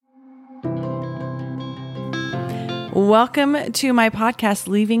Welcome to my podcast,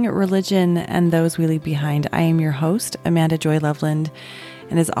 Leaving Religion and Those We Leave Behind. I am your host, Amanda Joy Loveland.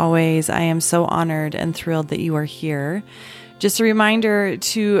 And as always, I am so honored and thrilled that you are here. Just a reminder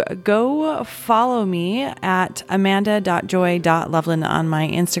to go follow me at amanda.joy.loveland on my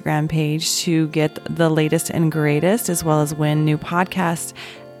Instagram page to get the latest and greatest, as well as when new podcast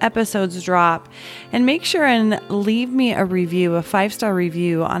episodes drop. And make sure and leave me a review, a 5-star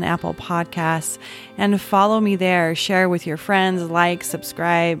review on Apple Podcasts, and follow me there. Share with your friends, like,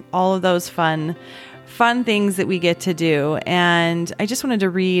 subscribe, all of those fun things that we get to do. And I just wanted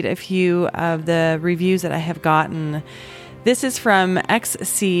to read a few of the reviews that I have gotten. This is from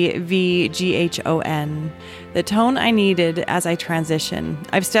XCVGHON. The tone I needed as I transition.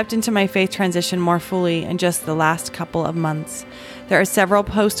 I've stepped into my faith transition more fully in just the last couple of months. There are several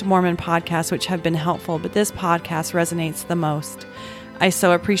post-Mormon podcasts which have been helpful, but this podcast resonates the most. I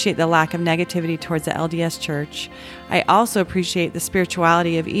so appreciate the lack of negativity towards the LDS Church. I also appreciate the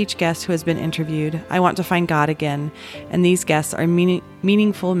spirituality of each guest who has been interviewed. I want to find God again, and these guests are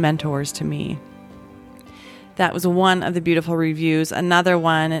meaningful mentors to me. That was one of the beautiful reviews. Another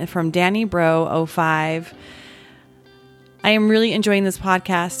one from Danny Bro 05. I am really enjoying this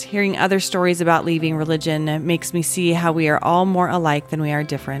podcast. Hearing other stories about leaving religion makes me see how we are all more alike than we are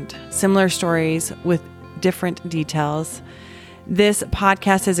different. Similar stories with different details. This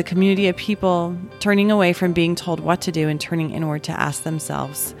podcast is a community of people turning away from being told what to do and turning inward to ask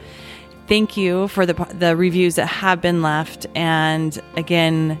themselves. Thank you for the reviews that have been left. And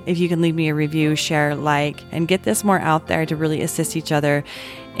again, if you can leave me a review, share, like, and get this more out there to really assist each other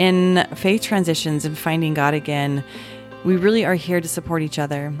in faith transitions and finding God again. We really are here to support each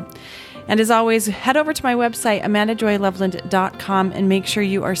other. And as always, head over to my website, amandajoyloveland.com, and make sure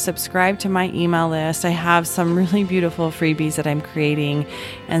you are subscribed to my email list. I have some really beautiful freebies that I'm creating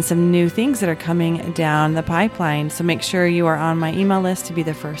and some new things that are coming down the pipeline. So make sure you are on my email list to be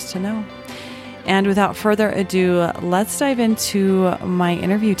the first to know. And without further ado, let's dive into my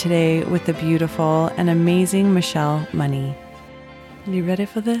interview today with the beautiful and amazing Michelle Money. You ready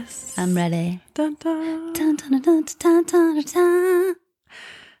for this? I'm ready. Dun, dun. Dun, dun, dun, dun, dun, dun, dun.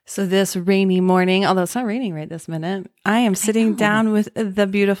 So this rainy morning, although it's not raining right this minute, I am sitting down with the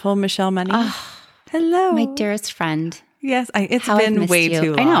beautiful Michelle Money. Oh, hello. my dearest friend. Yes, it's How I've been missed way you.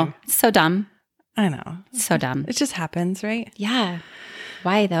 too long. I know. It's so dumb. I know. So dumb. It just happens, right? Yeah.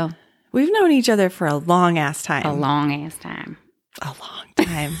 Why though? We've known each other for a long ass time. A long ass time. A long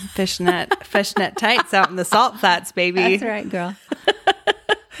time. Fishnet tights out in the salt flats, baby. That's right, girl.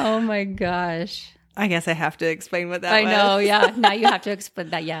 Oh my gosh. I guess I have to explain what that I was. know, yeah. Now you have to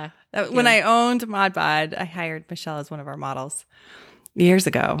explain that, yeah. When I owned ModBod, I hired Michelle as one of our models years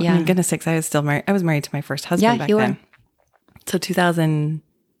ago. Yeah. I mean, goodness sakes, I was still married. I was married to my first husband back then. So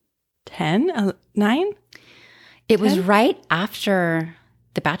 2010, 9? It was right after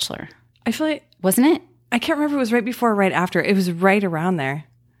The Bachelor. I feel like, wasn't it? I can't remember if it was right before or right after. It was right around there.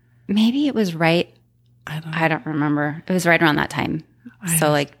 Maybe it was right. I don't know. Remember. It was right around that time.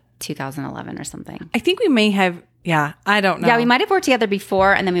 So like 2011 or something. I think we may have, I don't know. Yeah, we might have worked together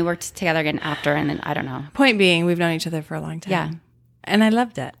before and then we worked together again after and then I don't know. Point being, we've known each other for a long time. Yeah. And I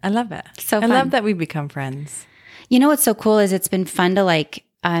loved it. I love it. So I fun. love that we become friends. You know what's so cool is it's been fun to like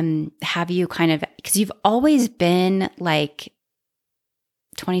have you kind of, because you've always been like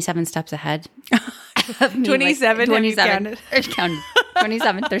 27 steps ahead of me. 27? Like, Have you counted? Counted.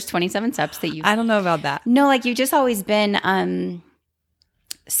 27. There's 27 steps that you. I don't know about that. No, like you've just always been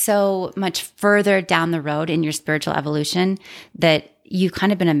so much further down the road in your spiritual evolution that you've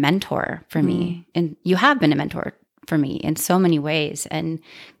kind of been a mentor for me. And you have been a mentor for me in so many ways and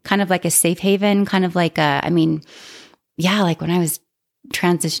kind of like a safe haven, kind of like like when I was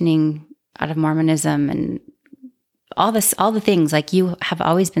transitioning out of Mormonism and all the things, like you have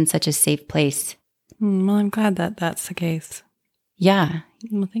always been such a safe place. Well, I'm glad that that's the case. Yeah.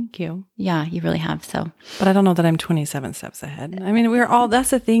 Well, thank you. Yeah, you really have. So, but I don't know that I'm 27 steps ahead. I mean, that's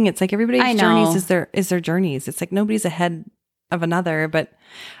the thing. It's like everybody's journeys is their journeys. It's like nobody's ahead of another, but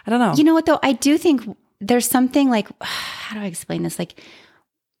I don't know. You know what though? I do think there's something like, how do I explain this? Like,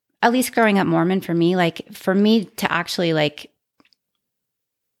 at least growing up Mormon for me to actually like,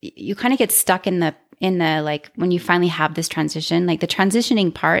 you kind of get stuck in the like when you finally have this transition, like the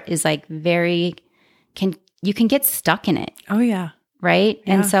transitioning part is like you can get stuck in it. Oh yeah. Right.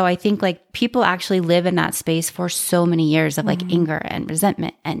 Yeah. And so I think like people actually live in that space for so many years of like anger and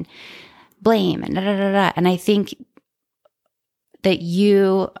resentment and blame and da da da da. And I think that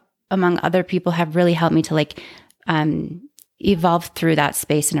you, among other people, have really helped me to like evolve through that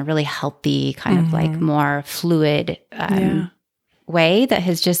space in a really healthy, kind of like more fluid way that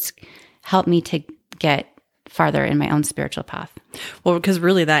has just helped me to get farther in my own spiritual path. Well, because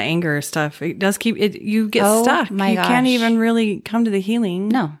really that anger stuff, it does keep it, you get stuck. My you gosh. can't even really come to the healing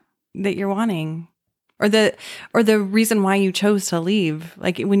No. that you're wanting. Or the reason why you chose to leave.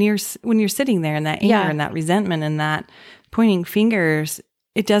 Like when you're sitting there in that anger and that resentment and that pointing fingers,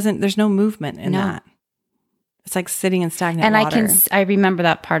 there's no movement in that. It's like sitting in stagnant water. And I remember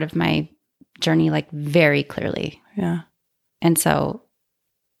that part of my journey like very clearly. Yeah. And so,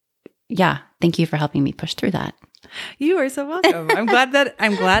 thank you for helping me push through that. You are so welcome. I'm glad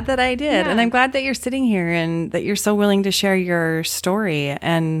that I did. And I'm glad that you're sitting here and that you're so willing to share your story.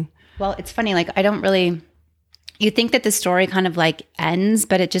 And well, it's funny, like you think that the story kind of like ends,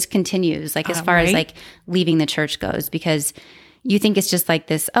 but it just continues, like as far as like leaving the church goes, because you think it's just like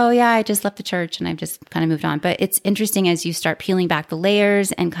this, oh yeah, I just left the church and I've just kind of moved on. But it's interesting as you start peeling back the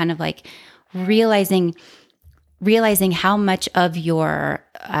layers and kind of like realizing how much of your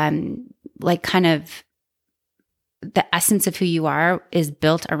like kind of the essence of who you are is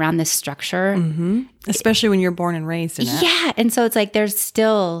built around this structure. Mm-hmm. Especially when you're born and raised in it. Yeah. And so it's like there's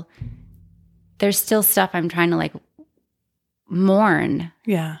still stuff I'm trying to like mourn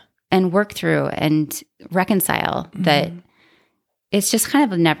and work through and reconcile that it's just kind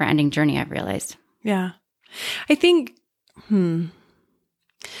of a never ending journey, I've realized. Yeah. I think that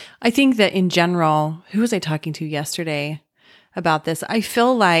in general, who was I talking to yesterday about this? I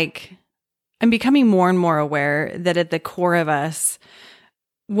feel like I'm becoming more and more aware that at the core of us,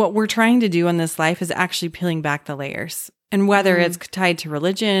 what we're trying to do in this life is actually peeling back the layers. And whether it's tied to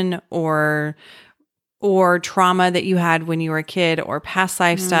religion or trauma that you had when you were a kid or past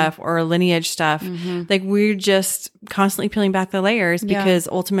life stuff or lineage stuff, like we're just constantly peeling back the layers because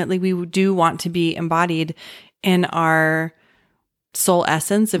ultimately we do want to be embodied in our soul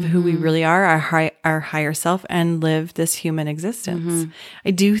essence of who we really are, our higher self, and live this human existence.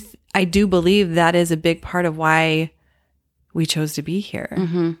 I do believe that is a big part of why we chose to be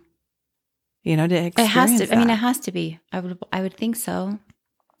here. You know, to experience it has to. that. I mean, it has to be. I would think so.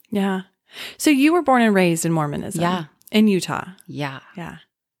 Yeah. So you were born and raised in Mormonism. Yeah. In Utah. Yeah. Yeah.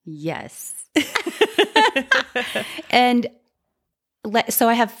 Yes. And so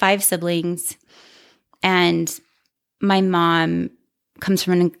I have 5 siblings, and my mom comes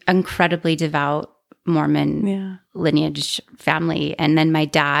from an incredibly devout Mormon lineage family. And then my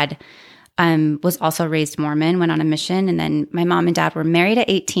dad was also raised Mormon, went on a mission. And then my mom and dad were married at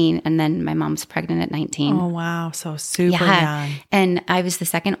 18, and then my mom's pregnant at 19. Oh, wow. So super young. And I'm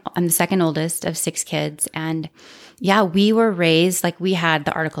the second oldest of 6 kids. And we were raised, like we had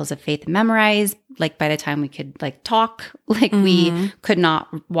the articles of faith memorized. Like by the time we could like talk, like we could not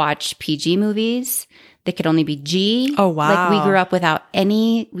watch PG movies. They could only be G. Oh, wow. Like we grew up without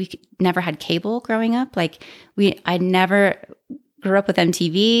never had cable growing up. Like I never grew up with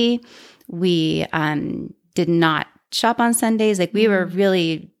MTV. We did not shop on Sundays. Like we were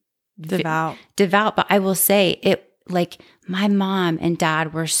really devout. But I will say it, like my mom and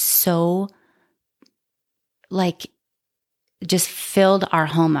dad were so like just filled our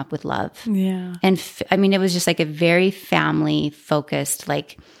home up with love. Yeah. And I mean, it was just like a very family focused,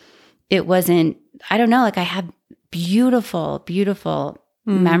 like it wasn't, I don't know, like I have beautiful, beautiful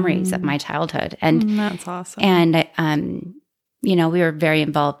memories of my childhood. And that's awesome. And, you know, we were very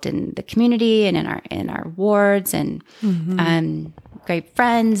involved in the community and in our wards and great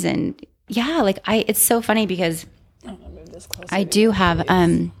friends. And like it's so funny because I do have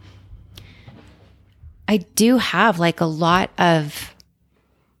like a lot of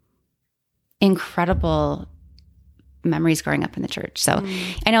incredible memories growing up in the church. So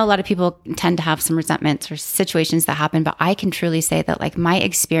I know a lot of people tend to have some resentments or situations that happen, but I can truly say that like my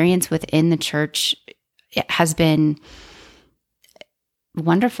experience within the church has been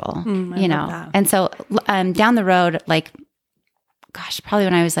wonderful, you know? That. And so down the road, like, gosh, probably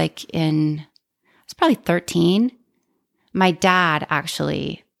when I was like I was probably 13, my dad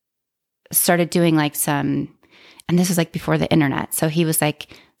actually started doing like and this was like before the internet. So he was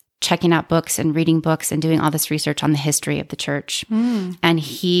like checking out books and reading books and doing all this research on the history of the church. And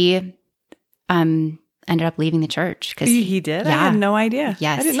he ended up leaving the church. Because he did? Yeah. I had no idea.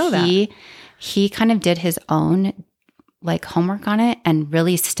 Yes. I didn't know that. He kind of did his own like homework on it and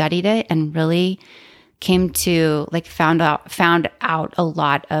really studied it and really came to like found out a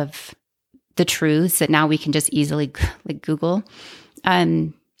lot of the truths that now we can just easily like Google.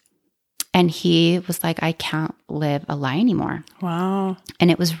 And he was like, I can't live a lie anymore. Wow.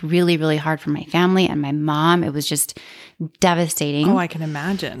 And it was really, really hard for my family and my mom. It was just devastating. Oh, I can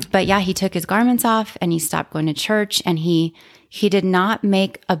imagine. But yeah, he took his garments off and he stopped going to church, and he did not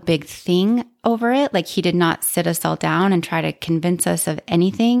make a big thing over it. Like he did not sit us all down and try to convince us of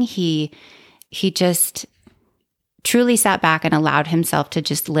anything. He just truly sat back and allowed himself to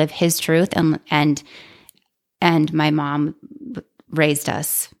just live his truth. And my mom raised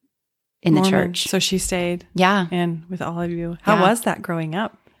us in the Mormon. church. So she stayed. Yeah. And with all of you. How was that growing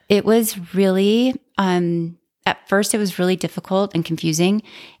up? It was really, at first it was really difficult and confusing.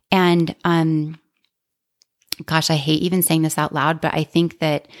 And, gosh, I hate even saying this out loud, but I think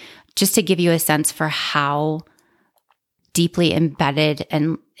that just to give you a sense for how deeply embedded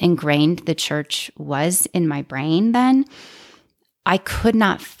and ingrained the church was in my brain then, I could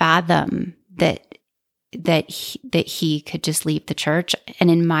not fathom that he could just leave the church. And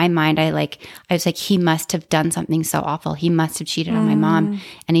in my mind, I was like, he must have done something so awful. He must have cheated on my mom,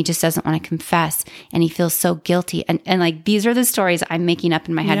 and he just doesn't want to confess, and he feels so guilty. And like, these are the stories I'm making up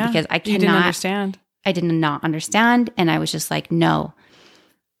in my head because I cannot. You didn't understand. I did not understand. And I was just like, no,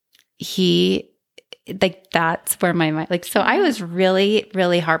 that's where my mind, so I was really,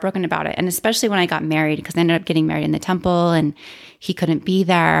 really heartbroken about it. And especially when I got married, because I ended up getting married in the temple and he couldn't be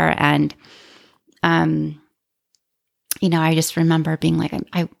there. And, I just remember being like,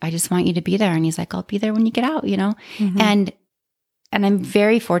 I just want you to be there. And he's like, I'll be there when you get out, Mm-hmm. And I'm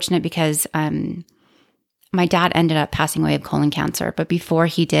very fortunate because, my dad ended up passing away of colon cancer, but before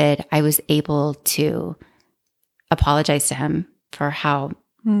he did, I was able to apologize to him for how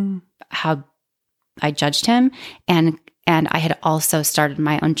I judged him. And I had also started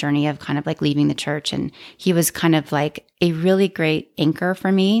my own journey of kind of like leaving the church. And he was kind of like a really great anchor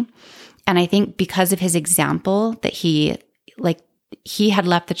for me. And I think because of his example that he had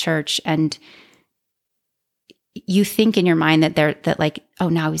left the church, and you think in your mind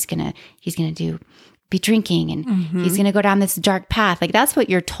now he's going to be drinking and he's going to go down this dark path. Like, that's what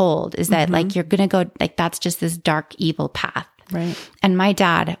you're told, is that like, you're going to go, like, that's just this dark, evil path. Right. And my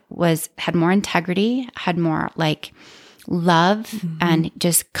dad had more integrity, had more like love and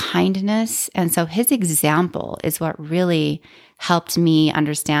just kindness. And so his example is what really helped me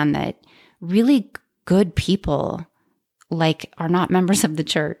understand that really good people are not members of the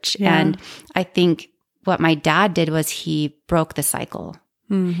church. Yeah. And I think what my dad did was he broke the cycle.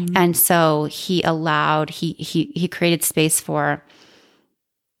 Mm-hmm. And so he created space for,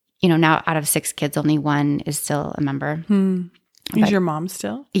 now out of 6 kids, only 1 is still a member. Is your mom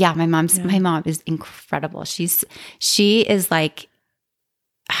still? Yeah, my mom is incredible. She is like,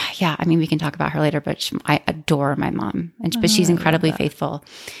 we can talk about her later, but I adore my mom, but she's incredibly faithful.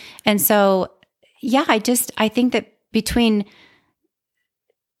 And so, I think that between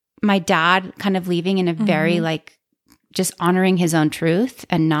my dad kind of leaving in a very just honoring his own truth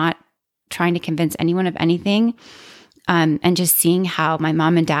and not trying to convince anyone of anything, and just seeing how my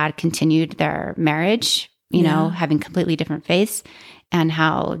mom and dad continued their marriage, having completely different faiths, and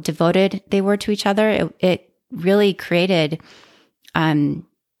how devoted they were to each other, it really created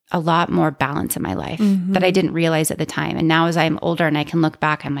a lot more balance in my life that I didn't realize at the time. And now as I'm older and I can look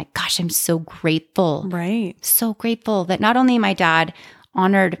back, I'm like, gosh, I'm so grateful. Right. So grateful that not only my dad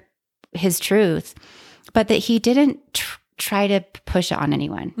honored his truth, but that he didn't try to push it on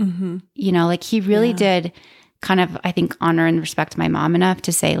anyone. He really did kind of, I think, honor and respect my mom enough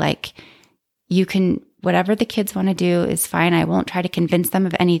to say, like, you can, whatever the kids want to do is fine. I won't try to convince them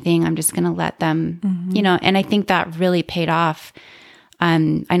of anything. I'm just going to let them, and I think that really paid off. I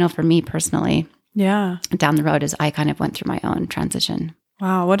know for me personally, down the road as I kind of went through my own transition.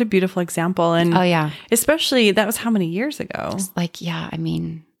 Wow. What a beautiful example. And especially that was how many years ago?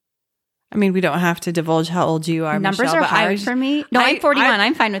 We don't have to divulge how old you are. Numbers Michelle, are hard for me. No, I'm 41.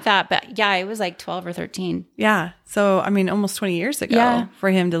 I'm fine with that. But it was like 12 or 13. Yeah. So, almost 20 years ago for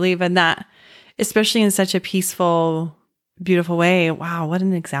him to leave, and that, especially in such a peaceful, beautiful way. Wow. What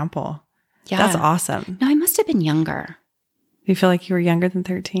an example. Yeah. That's awesome. No, I must have been younger. Do you feel like you were younger than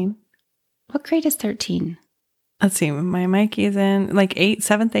 13? What grade is 13? Let's see. My Mikey is in like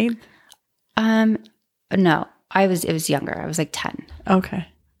 7th, 8th? No, it was younger. I was like 10. Okay.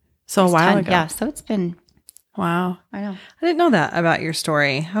 So a while 10, ago. Yeah. So it's been. Wow. I know. I didn't know that about your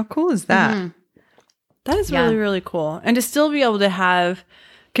story. How cool is that? That is really, really cool. And to still be able to have,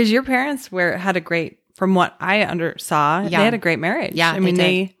 because your parents had a great, from what I saw, they had a great marriage. Yeah.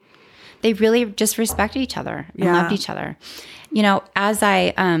 They really just respected each other and loved each other. As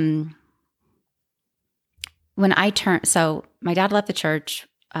when I turned, so my dad left the church.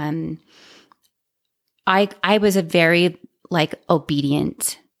 I was a very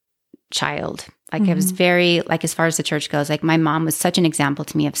obedient child. I was very, as far as the church goes, my mom was such an example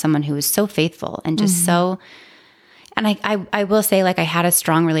to me of someone who was so faithful and just so, and I will say, I had a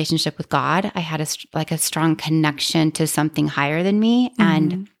strong relationship with God. I had a strong connection to something higher than me.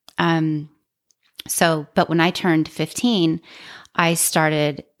 And, but when I turned 15, I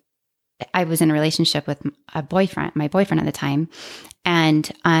started I was in a relationship with my boyfriend at the time.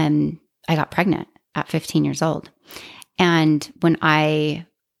 And I got pregnant at 15 years old. And when my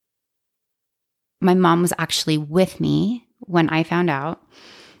mom was actually with me when I found out.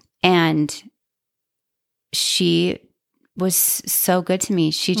 And she was so good to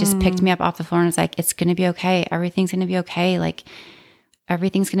me. She just picked me up off the floor and was like, it's going to be okay. Everything's going to be okay. Like,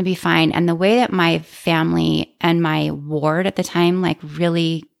 everything's going to be fine. And the way that my family and my ward at the time, like,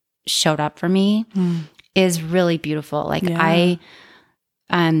 really showed up for me is really beautiful. Like, I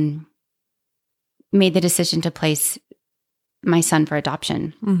made the decision to place my son for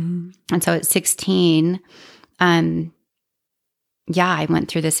adoption. And so at 16, I went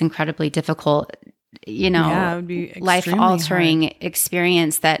through this incredibly difficult, life-altering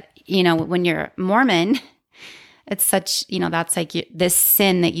experience that, when you're Mormon, it's such, that's like this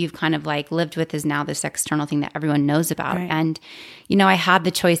sin that you've kind of like lived with is now this external thing that everyone knows about. Right. And, I had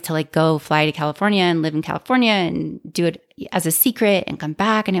the choice to like go fly to California and live in California and do it as a secret and come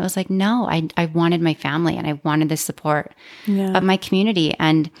back. And it was like, no, I wanted my family and I wanted the support of my community.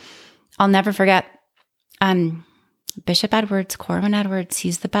 And I'll never forget, Bishop Edwards, Corwin Edwards,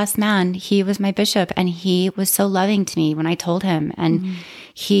 he's the best man. He was my bishop and he was so loving to me when I told him. And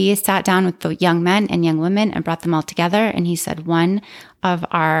he sat down with the young men and young women and brought them all together. And he said, one of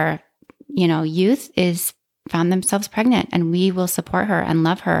our, youth found themselves pregnant and we will support her and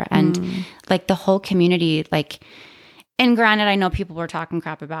love her. And like the whole community, like, and granted, I know people were talking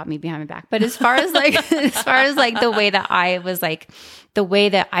crap about me behind my back, but as far as like, the way that I was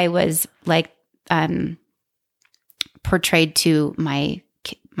portrayed to my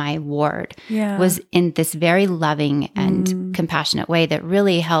ward was in this very loving and compassionate way that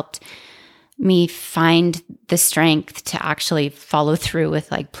really helped me find the strength to actually follow through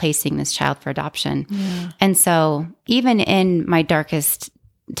with like placing this child for adoption. And so even in my darkest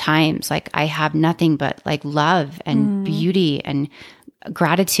times, like I have nothing but like love and beauty and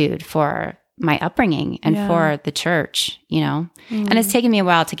gratitude for my upbringing and for the church, and it's taken me a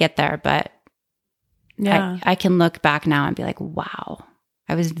while to get there, but I can look back now and be like, wow,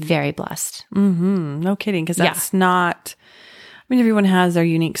 I was very blessed. No kidding. Because that's not, everyone has their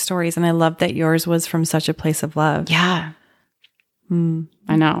unique stories. And I love that yours was from such a place of love. Yeah.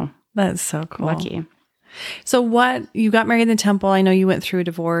 I know. That's so cool. Lucky. So you got married in the temple. I know you went through a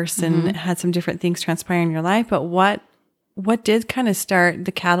divorce and had some different things transpire in your life, but what did kind of start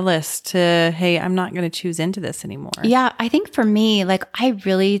the catalyst to, hey, I'm not going to choose into this anymore? Yeah, I think for me, like I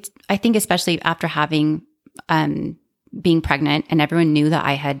think especially after having, being pregnant and everyone knew that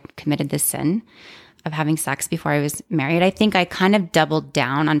I had committed this sin of having sex before I was married, I think I kind of doubled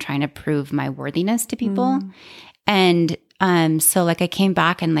down on trying to prove my worthiness to people. And so like I came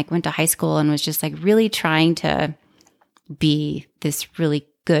back and like went to high school and was just like really trying to be this really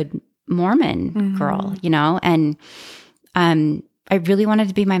good Mormon girl, and I really wanted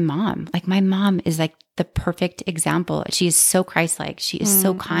to be my mom. Like my mom is like the perfect example. She is so Christ-like. She is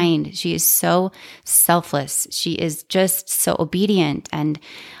so kind. She is so selfless. She is just so obedient. And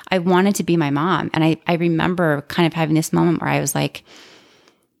I wanted to be my mom. And I remember kind of having this moment where I was like,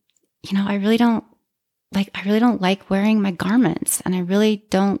 I really don't like wearing my garments. And I really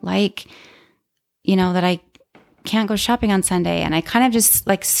don't like, that I can't go shopping on Sunday. And I kind of just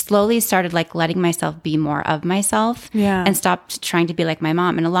like slowly started like letting myself be more of myself and stopped trying to be like my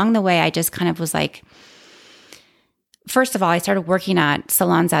mom. And along the way, I just kind of was like, first of all, I started working at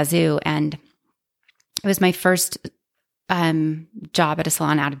Salon Zazu, and it was my first job at a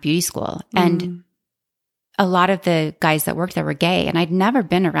salon out of beauty school. And a lot of the guys that worked there were gay, and I'd never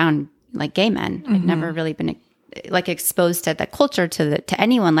been around like gay men. I'd never really been like exposed to the culture to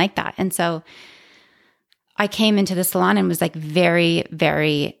anyone like that. And so I came into the salon and was like very,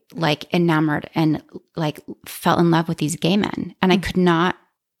 very like enamored and like fell in love with these gay men. And I could not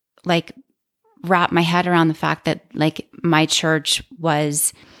like wrap my head around the fact that like my church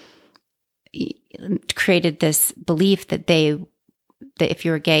created this belief that if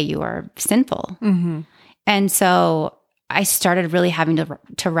you're gay, you are sinful. And so I started really having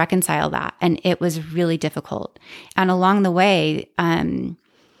to reconcile that. And it was really difficult. And along the way,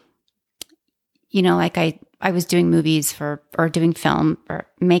 like I was doing movies or doing film or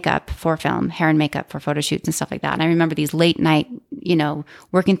makeup for film, hair and makeup for photo shoots and stuff like that. And I remember these late night,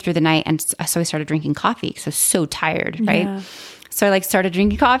 working through the night. And so I started drinking coffee because I was so tired, right? Yeah. So I like started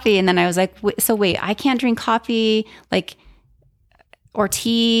drinking coffee, and then I was like, wait, I can't drink coffee or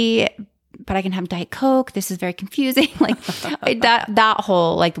tea, but I can have Diet Coke. This is very confusing. Like that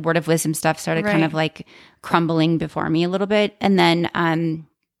whole like word of wisdom stuff started kind of like crumbling before me a little bit. And then,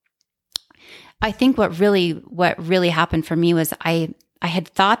 I think what really happened for me was I I had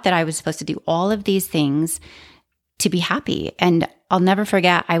thought that I was supposed to do all of these things to be happy. And I'll never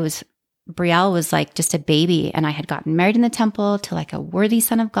forget, Brielle was like just a baby, and I had gotten married in the temple to like a worthy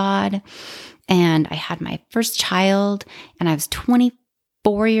son of God. And I had my first child, and I was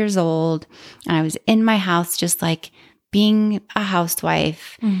 24 years old, and I was in my house just like being a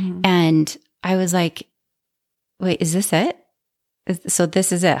housewife. Mm-hmm. And I was like, wait, is this it? So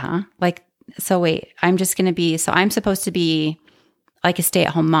this is it, huh? Like, so wait, I'm supposed to be like a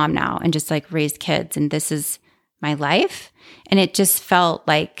stay-at-home mom now and just like raise kids, and this is my life. And it just felt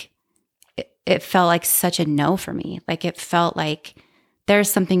like, it felt like such a no for me. Like it felt like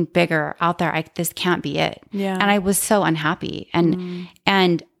there's something bigger out there. This can't be it. Yeah. And I was so unhappy. And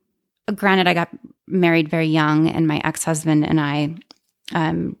granted, I got married very young, and my ex-husband and I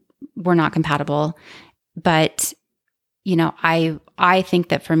were not compatible. But, you know, I think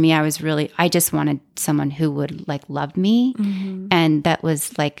that for me, I just wanted someone who would like love me. Mm-hmm. And that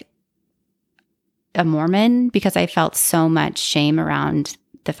was like a Mormon, because I felt so much shame around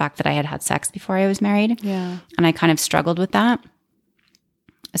the fact that I had had sex before I was married. Yeah. And I kind of struggled with that.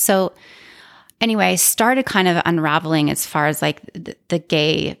 So anyway, I started kind of unraveling as far as like the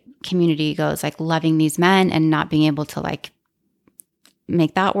gay community goes, like loving these men and not being able to like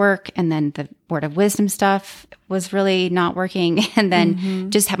make that work. And then the word of wisdom stuff was really not working. And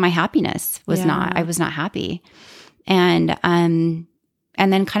then just my happiness was I was not happy. And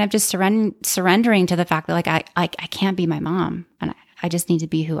then kind of just surrendering to the fact that like I can't be my mom, and I just need to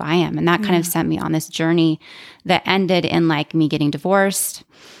be who I am. And that kind of sent me on this journey that ended in like me getting divorced,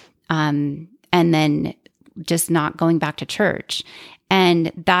 and then just not going back to church.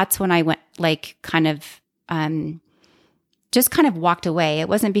 And that's when I went like kind of just kind of walked away. It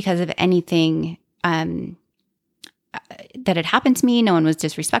wasn't because of anything that had happened to me. No one was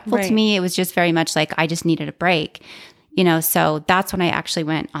disrespectful to me. It was just very much like I just needed a break. You know, so that's when I actually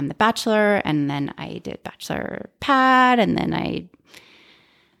went on The Bachelor, and then I did Bachelor Pad, and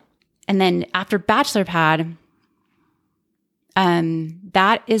then after Bachelor Pad,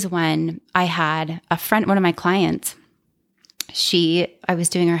 that is when I had a friend, one of my clients. I was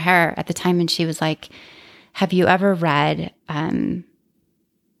doing her hair at the time, and she was like, "Have you ever read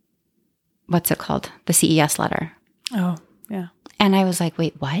what's it called? The CES letter?" Oh, yeah. And I was like,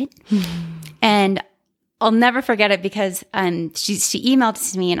 "Wait, what?" And I'll never forget it, because she emailed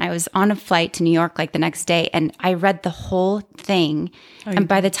it to me, and I was on a flight to New York like the next day, and I read the whole thing. And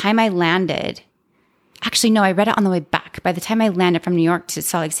by the time I landed, actually, no, I read it on the way back. By the time I landed from New York to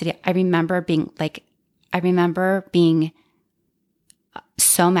Salt Lake City, I remember being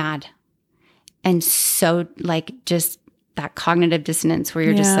so mad, and so like just that cognitive dissonance where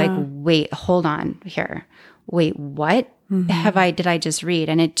you're just like, wait, hold on here. Wait, what? Did I just read?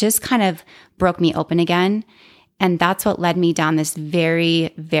 And it just kind of broke me open again. And that's what led me down this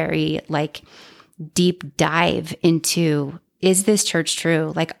very, very like deep dive into, is this church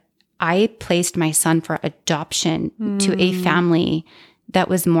true? Like I placed my son for adoption to a family that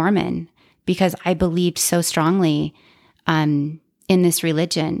was Mormon, because I believed so strongly in this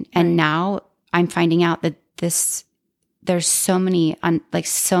religion. And now I'm finding out that there's so many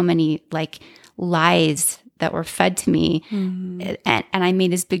lies that were fed to me. And I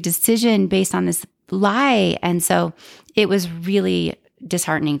made this big decision based on this lie. And so it was really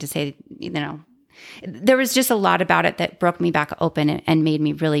disheartening, to say, you know, there was just a lot about it that broke me back open and made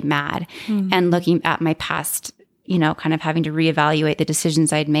me really mad. And looking at my past, you know, kind of having to reevaluate the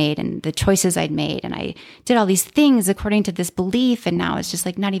decisions I'd made and the choices I'd made. And I did all these things according to this belief, and now it's just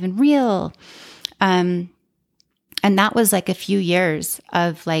like not even real. And that was like a few years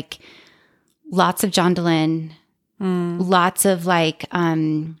of like lots of John Dehlin, lots of like,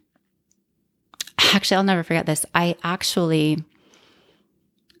 actually, I'll never forget this.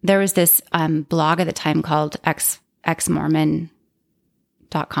 There was this blog at the time called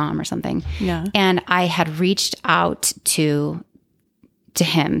xmormon.com or something. Yeah. And I had reached out to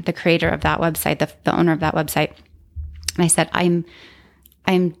him, the creator of that website, the owner of that website. And I said, I'm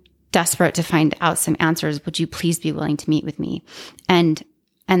desperate to find out some answers. Would you please be willing to meet with me? And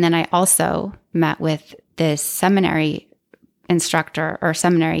then I also met with this seminary instructor or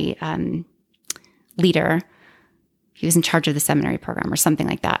seminary leader. He was in charge of the seminary program or something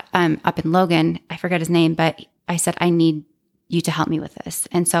like that, up in Logan. I forget his name, but I said, I need you to help me with this.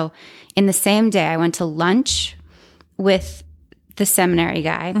 And so in the same day, I went to lunch with the seminary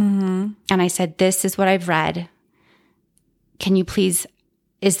guy. And I said, this is what I've read. Can you please,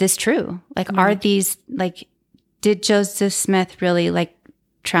 is this true? Like, are these, like, did Joseph Smith really like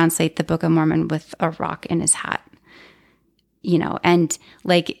translate the Book of Mormon with a rock in his hat? You know, and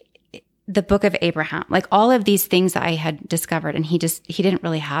like, the book of Abraham, like all of these things that I had discovered. And he didn't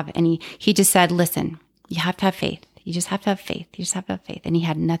really have any. He just said, listen, you have to have faith. You just have to have faith. You just have to have faith. And he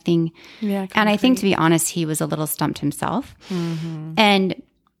had nothing. Yeah, and I think, to be honest, he was a little stumped himself. Mm-hmm. And it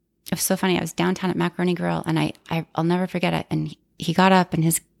was so funny. I was downtown at Macaroni Grill, and I'll never forget it. And he got up, and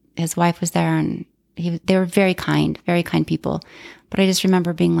his wife was there, and they were very kind people. But I just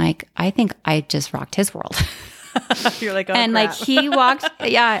remember being like, I think I just rocked his world. You're like, oh, and crap. like he walked,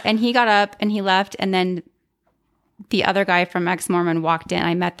 and he got up and he left, and then the other guy from Ex-Mormon walked in.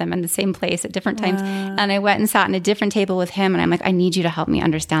 I met them in the same place at different times. And I went and sat in a different table with him. And I'm like, I need you to help me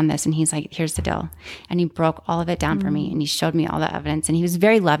understand this. And he's like, here's the deal. And he broke all of it down for me. And he showed me all the evidence. And he was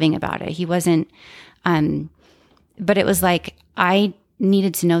very loving about it. He wasn't, but it was like, I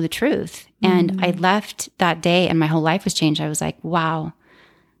needed to know the truth. And I left that day and my whole life was changed. I was like, wow,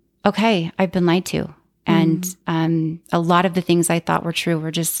 okay, I've been lied to. And a lot of the things I thought were true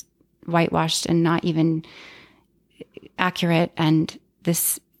were just whitewashed and not even accurate. And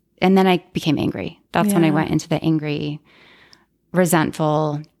then I became angry. That's when I went into the angry,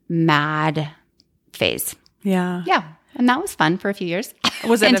 resentful, mad phase. Yeah. Yeah. And that was fun for a few years.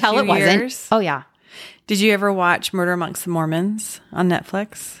 Was it until a few it wasn't? Years? Oh yeah. Did you ever watch Murder Amongst the Mormons on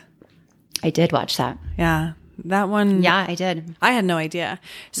Netflix? I did watch that. Yeah. That one. Yeah, I did. I had no idea.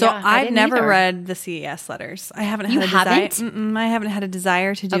 So Yeah, I've never read the CES letters. I haven't had I haven't had a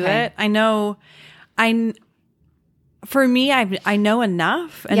desire to do it. I know for me, I know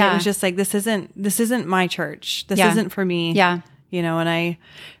enough, and it was just like, this isn't my church. This isn't for me. Yeah. You know,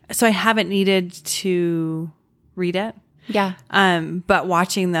 so I haven't needed to read it. Yeah. But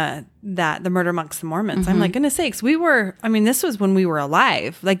watching the Murder Amongst the Mormons, I'm like, goodness sakes, this was when we were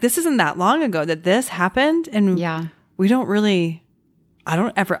alive. Like, this isn't that long ago that this happened. And we don't really, I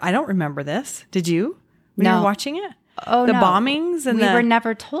don't remember this. Did you? When you were watching it? Oh, the bombings and we were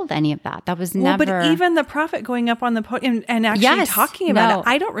never told any of that. That was never. But even the prophet going up on the podium and actually talking about it,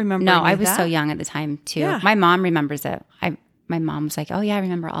 I don't remember. No, I was so young at the time too. Yeah. My mom remembers it. My mom was like, "Oh yeah, I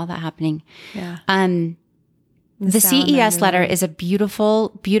remember all that happening." Yeah. The CES letter is a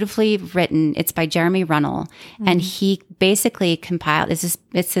beautifully written. It's by Jeremy Runnell, and he basically compiled. It's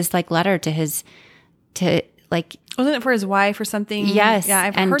this like letter to wasn't it for his wife or something? Yes. Yeah,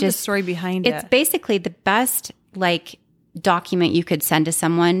 I've heard the story behind it. It's basically the best like document you could send to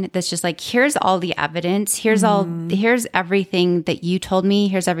someone that's just like, here's all the evidence. Here's here's everything that you told me.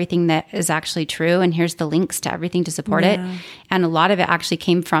 Here's everything that is actually true. And here's the links to everything to support it. And a lot of it actually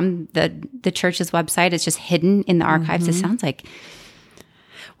came from the church's website. It's just hidden in the archives. It sounds like.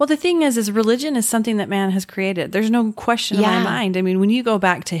 Well, the thing is religion is something that man has created. There's no question in my mind. I mean, when you go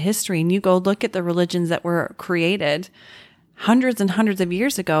back to history and you go look at the religions that were created hundreds and hundreds of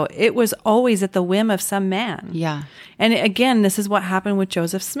years ago, it was always at the whim of some man. Yeah. And again, this is what happened with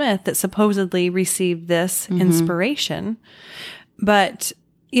Joseph Smith, that supposedly received this inspiration. But,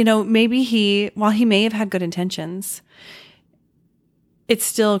 maybe while he may have had good intentions, it's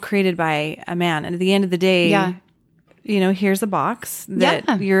still created by a man. And at the end of the day, here's a box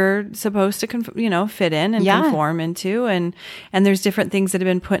that you're supposed to, fit in and conform into. And there's different things that have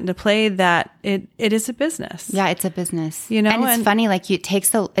been put into play that it is a business. Yeah, it's a business. And it's funny, like it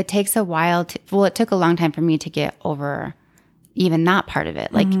takes a while it took a long time for me to get over even that part of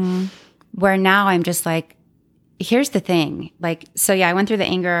it. Like where now I'm just like, here's the thing. Like, so I went through the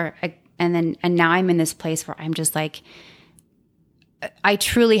anger and now I'm in this place where I'm just like, I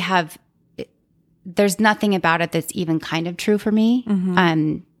truly have, there's nothing about it that's even kind of true for me.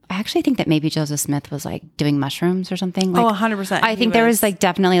 I actually think that maybe Joseph Smith was like doing mushrooms or something. Like, 100%. I think there was like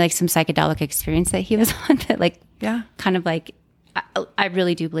definitely like some psychedelic experience that he was on that kind of like, I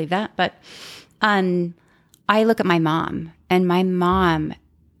really do believe that. But I look at my mom, and my mom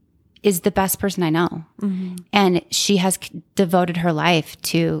is the best person I know. And she has devoted her life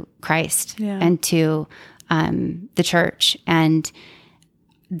to Christ and to the church. And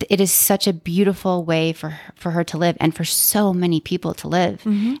it is such a beautiful way for her to live, and for so many people to live.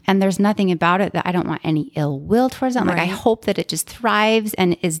 And there's nothing about it that I don't want any ill will towards them. Like, I hope that it just thrives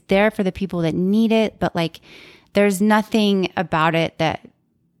and is there for the people that need it. But like, there's nothing about it that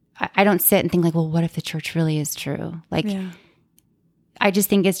I don't sit and think like, well, what if the church really is true? Like, I just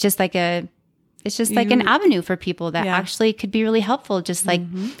think it's just like an avenue for people that actually could be really helpful. Just like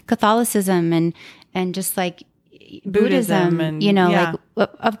Catholicism and just like Buddhism and, like,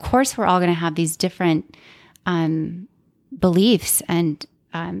 of course we're all going to have these different beliefs. And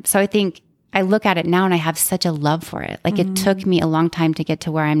so I think I look at it now and I have such a love for it. Like it took me a long time to get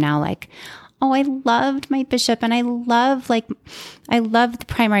to where I'm now, like, oh, I loved my bishop, and I love the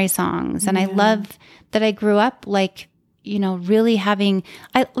primary songs, and I love that I grew up like really having,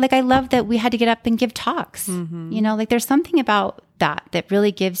 I love that we had to get up and give talks, there's something about that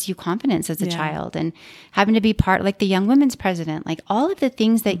really gives you confidence as a child, and having to be part, like the Young Women's President, like all of the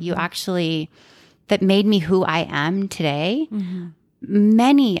things that you actually, that made me who I am today.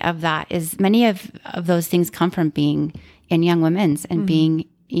 Many of those things come from being in Young Women's and being,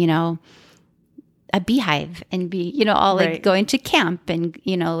 a beehive and be, all like going to camp and,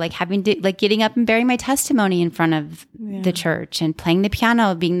 like having to like getting up and bearing my testimony in front of the church and playing the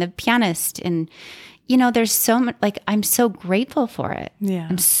piano, being the pianist. And, there's so much, like, I'm so grateful for it. Yeah.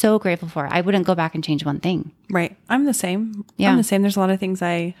 I'm so grateful for it. I wouldn't go back and change one thing. Right. I'm the same. Yeah. I'm the same. There's a lot of things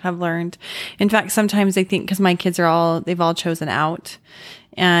I have learned. In fact, sometimes I think, because my kids they've all chosen out,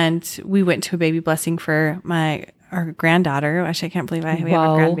 and we went to a baby blessing for our granddaughter. Actually, I can't believe we have a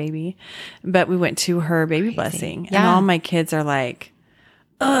grandbaby, but we went to her baby blessing, and all my kids are like,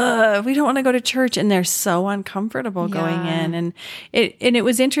 we don't want to go to church. And they're so uncomfortable going in. And it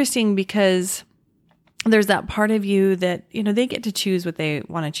was interesting because there's that part of you that, they get to choose what they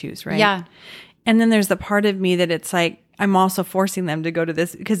want to choose. Right. Yeah. And then there's the part of me that it's like, I'm also forcing them to go to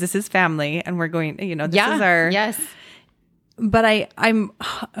this because this is family and we're going, this is our, yes. But and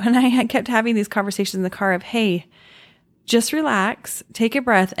I kept having these conversations in the car of, hey, just relax, take a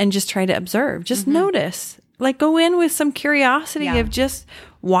breath, and just try to observe. Just notice. Like, go in with some curiosity of just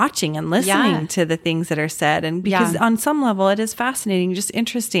watching and listening to the things that are said. And because on some level it is fascinating, just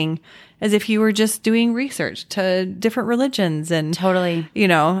interesting, as if you were just doing research to different religions and totally,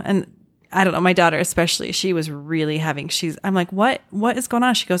 and I don't know, my daughter especially, she was really I'm like, what is going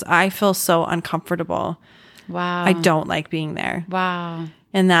on? She goes, I feel so uncomfortable. Wow. I don't like being there. Wow.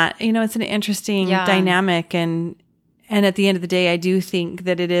 And that, it's an interesting dynamic. And at the end of the day, I do think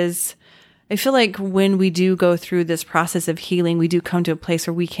that I feel like when we do go through this process of healing, we do come to a place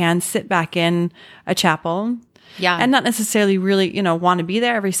where we can sit back in a chapel. Yeah. And not necessarily really, want to be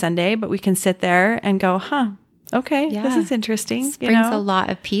there every Sunday, but we can sit there and go, okay, this is interesting. This brings a lot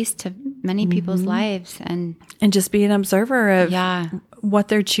of peace to many people's lives. And just be an observer of what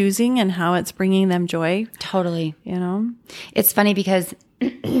they're choosing and how it's bringing them joy. Totally. It's funny because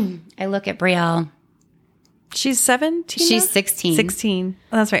I look at Brielle. She's 17? She's 16. 16.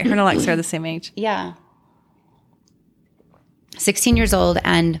 Oh, that's right. Her and Alexa are the same age. Yeah. 16 years old.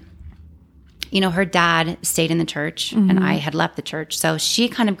 And, her dad stayed in the church and I had left the church. So she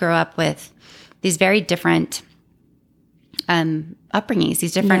kind of grew up with these very different upbringings,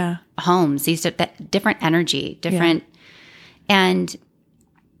 these different homes, these different energy, different. And,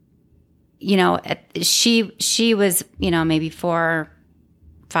 she was, maybe 4 or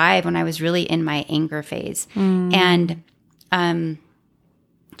 5 when I was really in my anger phase. And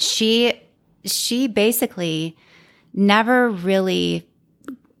she basically never really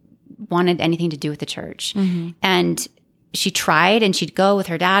wanted anything to do with the church. And she tried and she'd go with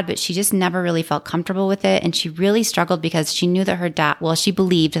her dad, but she just never really felt comfortable with it. And she really struggled because she knew that she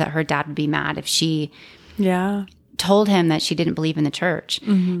believed that her dad would be mad if she told him that she didn't believe in the church.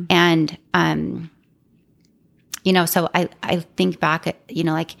 And, so I think back at,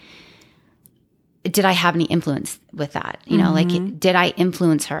 like, did I have any influence with that? Like, did I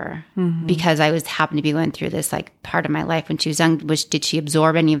influence her because I happened to be going through this like part of my life when she was young? Did she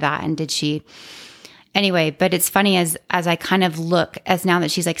absorb any of that? And did she, anyway, but it's funny as I kind of look as now that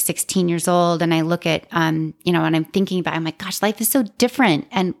she's like 16 years old and I look at, and I'm thinking about, I'm like, gosh, life is so different.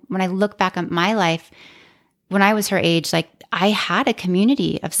 And when I look back at my life, when I was her age, like I had a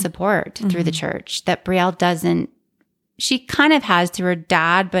community of support through the church that Brielle doesn't. She kind of has through her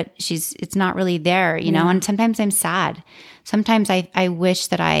dad, but it's not really there, and sometimes I'm sad. Sometimes I wish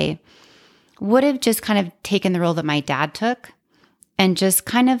that I would have just kind of taken the role that my dad took and just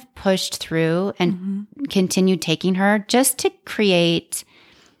kind of pushed through and continued taking her just to create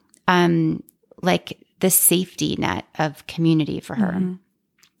like the safety net of community for her.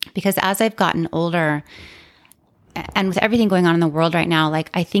 Because as I've gotten older and with everything going on in the world right now, like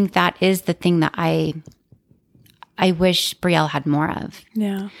I think that is the thing that I wish Brielle had more of,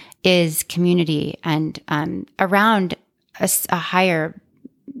 is community and around a higher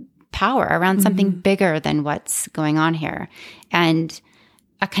power, around something bigger than what's going on here, and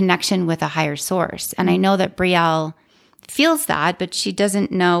a connection with a higher source. And I know that Brielle feels that, but she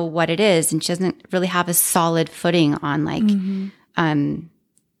doesn't know what it is, and she doesn't really have a solid footing on like,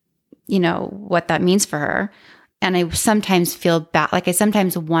 what that means for her. And I sometimes feel bad. Like I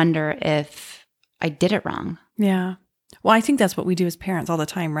sometimes wonder if I did it wrong. Yeah. Well, I think that's what we do as parents all the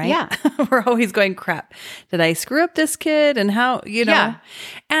time, right? Yeah. We're always going, crap, did I screw up this kid? And how, Yeah.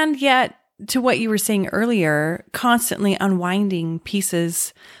 And yet, to what you were saying earlier, constantly unwinding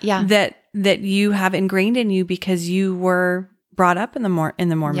pieces that that you have ingrained in you because you were brought up in the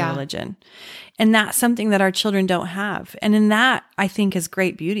Mormon Yeah. religion. And that's something that our children don't have. And in that, I think is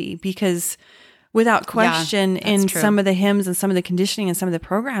great beauty, because without question, that's in true. some of the hymns and some of the conditioning and some of the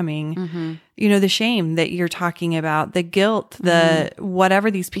programming, the shame that you're talking about, the guilt, the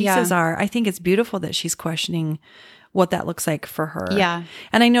whatever these pieces are, I think it's beautiful that she's questioning what that looks like for her. Yeah.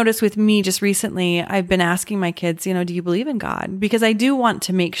 And I noticed with me just recently, I've been asking my kids, do you believe in God? Because I do want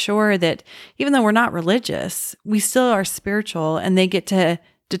to make sure that even though we're not religious, we still are spiritual, and they get to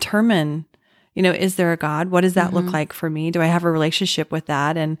determine, is there a God? What does that look like for me? Do I have a relationship with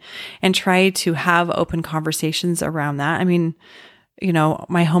that? And try to have open conversations around that. I mean,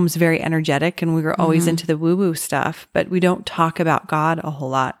 my home's very energetic, and we were always into the woo-woo stuff, but we don't talk about God a whole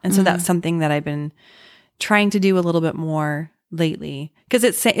lot. And so that's something that I've been trying to do a little bit more lately, because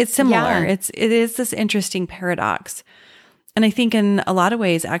it's similar. Yeah. It is this interesting paradox. And I think in a lot of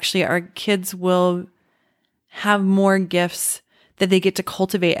ways, actually, our kids will have more gifts that they get to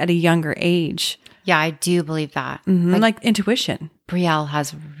cultivate at a younger age. Yeah, I do believe that. Like intuition. Brielle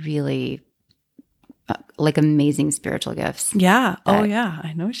has really amazing spiritual gifts. Yeah. Oh yeah.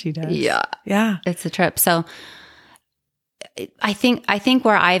 I know she does. Yeah. Yeah. It's a trip. So I think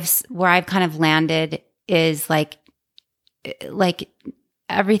where I've kind of landed is like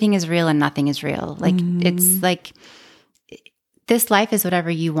everything is real and nothing is real. Like it's like this life is whatever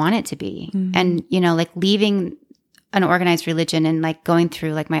you want it to be. And leaving an organized religion and going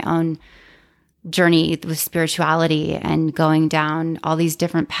through my own journey with spirituality and going down all these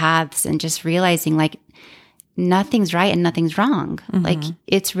different paths and just realizing nothing's right and nothing's wrong.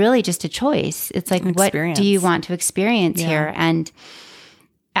 It's really just a choice. It's what do you want to experience here? And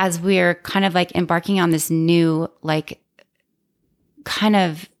as we're kind of embarking on this new, kind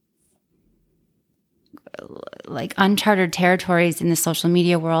of uncharted territories in the social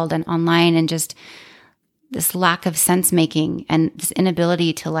media world and online, and just this lack of sense making and this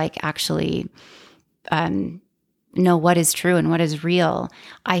inability to actually know what is true and what is real,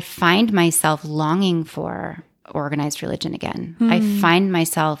 I find myself longing for organized religion again. I find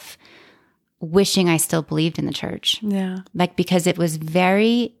myself wishing I still believed in the church. Yeah. Because it was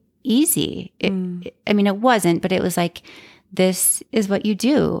very easy. I mean, it wasn't, but it was this is what you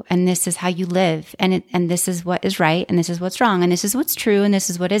do, and this is how you live, and this is what is right, and this is what's wrong, and this is what's true, and this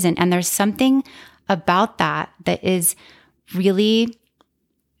is what isn't. And there's something about that is really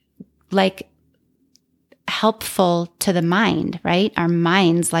helpful to the mind, right? Our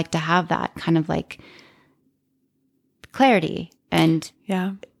minds like to have that kind of clarity, and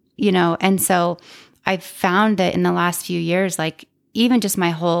and so I've found that in the last few years, even just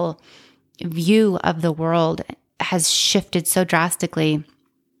my whole view of the world has shifted so drastically,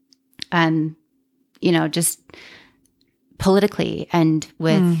 just politically and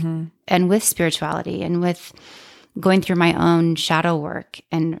with spirituality, and with going through my own shadow work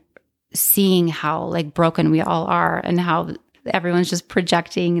and seeing how broken we all are, and how everyone's just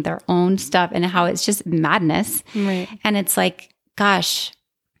projecting their own stuff, and how it's just madness. Right. And it's gosh,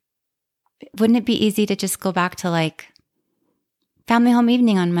 wouldn't it be easy to just go back to family home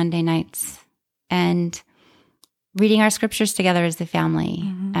evening on Monday nights and reading our scriptures together as the family?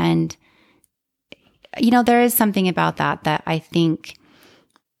 And, there is something about that I think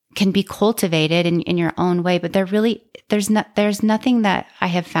can be cultivated in your own way, but there's nothing that I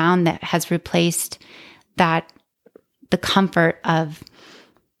have found that has replaced the comfort of,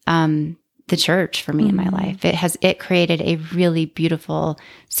 the church for me in my life. It created a really beautiful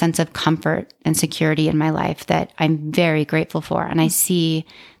sense of comfort and security in my life that I'm very grateful for. And I see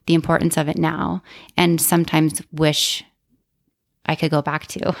the importance of it now, and sometimes wish I could go back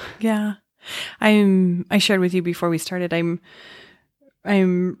to. Yeah. I shared with you before we started, I'm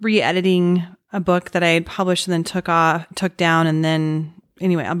re-editing a book that I had published and then took down. And then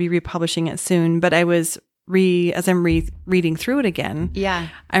anyway, I'll be republishing it soon. But I was as I'm reading through it again,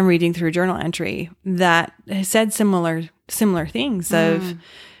 I'm reading through a journal entry that said similar things of,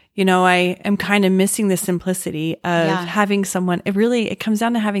 I am kind of missing the simplicity of having someone. It comes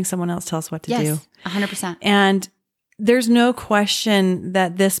down to having someone else tell us what to do. 100%. And there's no question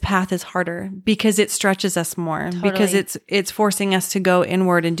that this path is harder because it stretches us more, because it's forcing us to go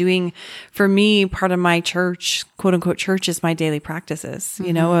inward and doing, for me, part of my church, quote unquote church, is my daily practices,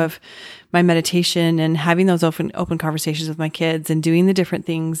 of my meditation and having those open conversations with my kids and doing the different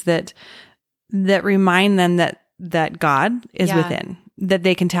things that remind them that God is within, that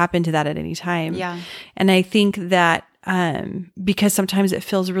they can tap into that at any time. Yeah. And I think that, because sometimes it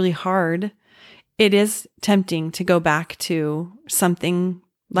feels really hard, it is tempting to go back to something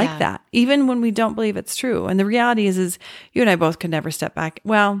like Yeah. that, even when we don't believe it's true. And the reality is you and I both could never step back.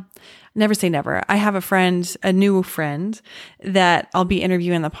 Well, never say never. I have a new friend that I'll be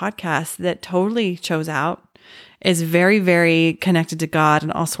interviewing in the podcast that totally chose out, is very, very connected to God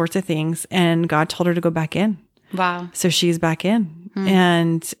and all sorts of things. And God told her to go back in. Wow. So she's back in.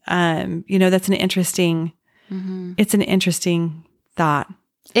 And, that's an interesting, it's an interesting thought.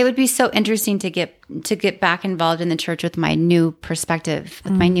 It would be so interesting to get back involved in the church with my new perspective,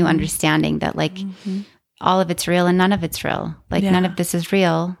 with my new understanding that like all of it's real and none of it's real. Like none of this is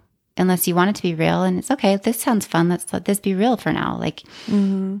real unless you want it to be real. And it's okay. This sounds fun. Let's let this be real for now. Like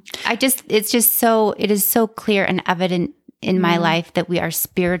it is so clear and evident in my life that we are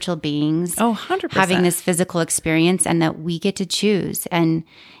spiritual beings. Oh, 100%. Having this physical experience, and that we get to choose, and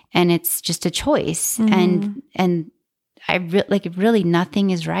it's just a choice. And really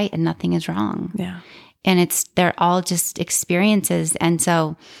nothing is right and nothing is wrong. Yeah. And they're all just experiences. And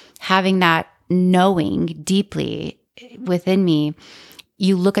so having that knowing deeply within me,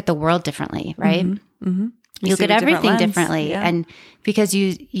 you look at the world differently, right? Mm-hmm. You look at everything lens. differently. Yeah. And because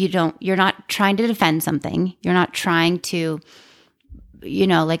you're not trying to defend something. You're not trying to,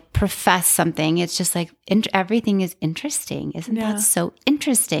 like profess something. It's just like everything is interesting. Isn't that so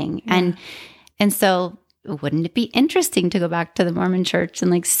interesting? Yeah. And so wouldn't it be interesting to go back to the Mormon church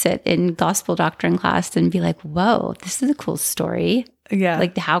and like sit in gospel doctrine class and be like, whoa, this is a cool story. Yeah.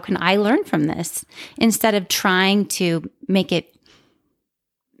 Like, how can I learn from this? Instead of trying to make it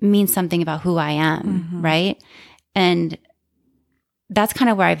mean something about who I am, right? And that's kind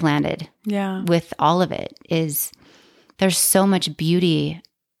of where I've landed with all of it, is there's so much beauty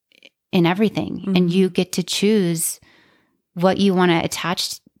in everything. And you get to choose what you want to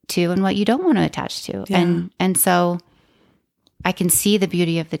attach to and what you don't want to attach to. Yeah. And so I can see the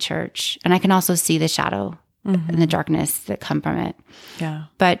beauty of the church, and I can also see the shadow and the darkness that come from it. Yeah.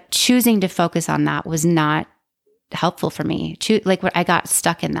 But choosing to focus on that was not helpful for me. I got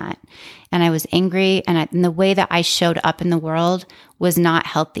stuck in that, and I was angry, and the way that I showed up in the world was not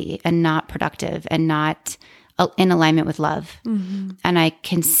healthy and not productive and not in alignment with love. And I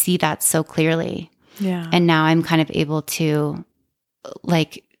can see that so clearly. Yeah. And now I'm kind of able to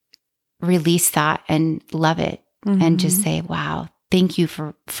like release that and love it and just say, wow, thank you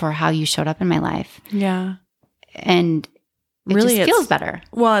for how you showed up in my life. Yeah. And it really just feels better.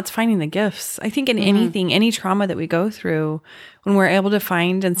 Well, it's finding the gifts. I think in anything, any trauma that we go through, when we're able to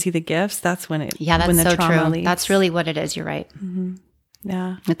find and see the gifts, that's when it, that's when the so trauma true. leaves. That's really what it is. You're right.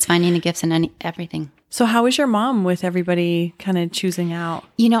 Yeah. It's finding the gifts in everything. So how was your mom with everybody kind of choosing out?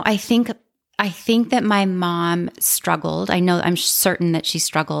 I think that my mom struggled. I'm certain that she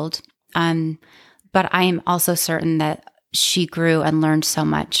struggled. But I am also certain that she grew and learned so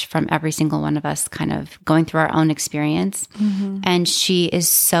much from every single one of us kind of going through our own experience. And she is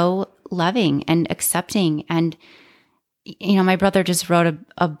so loving and accepting. And, my brother just wrote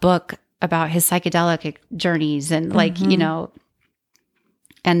a book about his psychedelic journeys and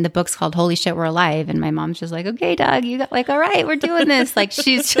and the book's called Holy Shit, We're Alive. And my mom's just like, okay, Doug, you got all right, we're doing this. Like,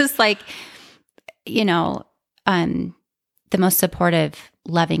 she's just like, the most supportive,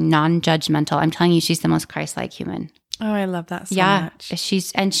 loving, non-judgmental. I'm telling you, she's the most Christ-like human. Oh, I love that so much.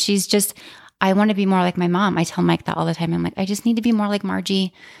 She's just, I want to be more like my mom. I tell Mike that all the time. I'm like, I just need to be more like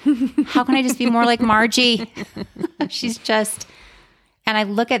Margie. How can I just be more like Margie? She's just, and I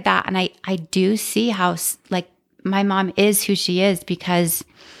look at that and I do see how like my mom is who she is because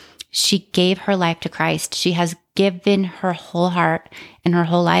she gave her life to Christ. She has given her whole heart and her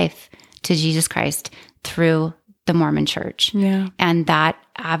whole life to Jesus Christ through the Mormon church. Yeah. And that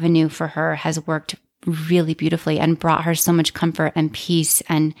avenue for her has worked really beautifully and brought her so much comfort and peace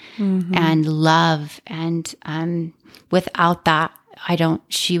and love. And without that,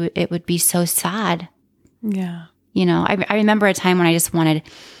 it would be so sad. Yeah. I remember a time when I just wanted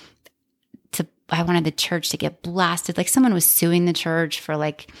the church to get blasted. Like someone was suing the church for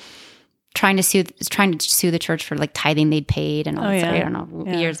like trying to sue the church for like tithing they'd paid and all that stuff. I don't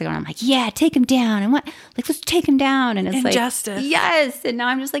know, years ago. And I'm like, yeah, take him down. And let's take him down. And it's injustice. Like, yes. And now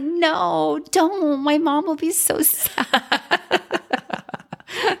I'm just like, no, don't. My mom will be so sad.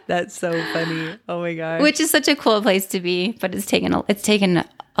 That's so funny. Oh my gosh. Which is such a cool place to be, but it's taken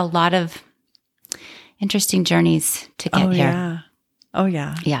a lot of interesting journeys to get here. Yeah. Oh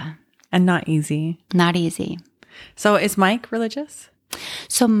yeah. Yeah. And not easy. Not easy. So is Mike religious?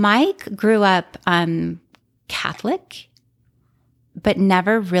 So Mike grew up Catholic, but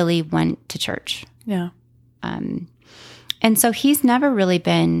never really went to church. Yeah. And so he's never really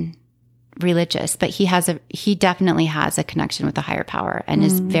been religious, but he definitely has a connection with a higher power and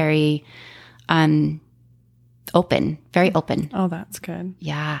is very open, very open. Oh, that's good.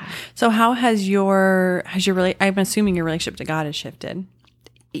 Yeah. So how I'm assuming your relationship to God has shifted.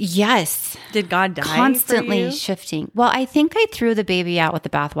 Yes. Did God die Constantly for you? shifting. Well, I think I threw the baby out with the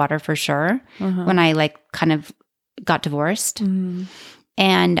bathwater for sure when I like kind of got divorced.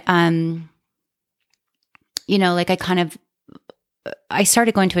 And, you know, like I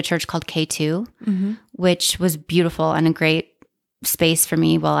started going to a church called K2, which was beautiful and a great space for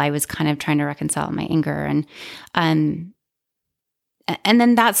me while I was kind of trying to reconcile my anger. And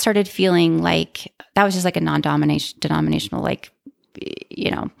then that started feeling like, that was just like a denominational, like, you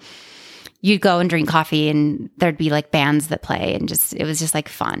know, you'd go and drink coffee and there'd be like bands that play and it was just like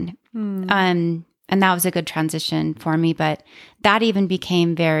fun. And that was a good transition for me, but that even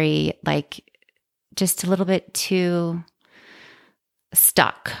became very like just a little bit too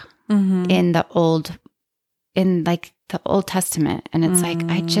stuck in the Old Testament. And it's like,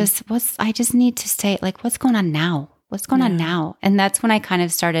 I just need to stay like, what's going on now? What's going on now? And that's when I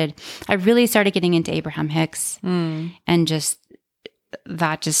really started getting into Abraham Hicks and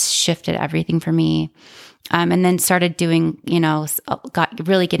that just shifted everything for me. And then started doing, you know, got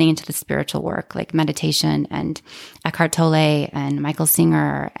really getting into the spiritual work, like meditation and Eckhart Tolle and Michael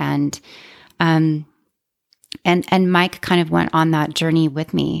Singer and Mike kind of went on that journey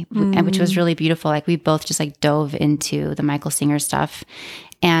with me, and which was really beautiful. Like we both just like dove into the Michael Singer stuff,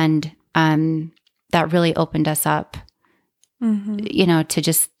 and that really opened us up, you know, to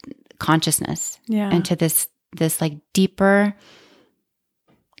just consciousness, and to this like deeper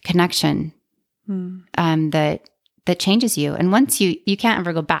connection that changes you. And once you can't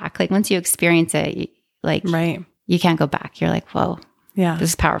ever go back. Like once you experience it, you can't go back. You're like, whoa, this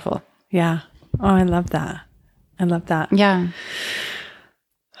is powerful. Yeah. Oh, I love that. Yeah.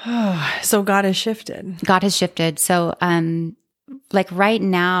 So God has shifted. So, like right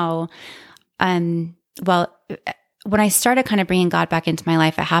now, well, when I started kind of bringing God back into my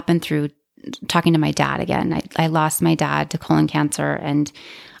life, it happened through talking to my dad again. I lost my dad to colon cancer, and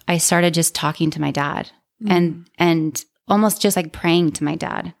I started just talking to my dad and almost just like praying to my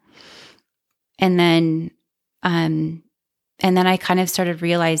dad. And then I kind of started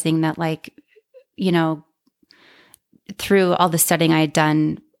realizing that, like, you know, through all the studying I had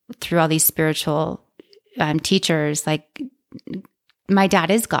done, through all these spiritual teachers, like my dad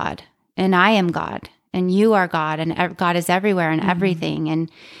is God and I am God and you are God, and God is everywhere and everything. And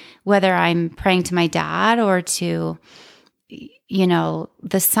whether I'm praying to my dad or to, you know,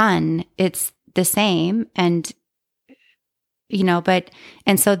 the sun, it's the same. And, you know,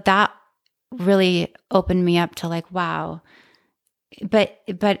 and so that really opened me up to like, wow. But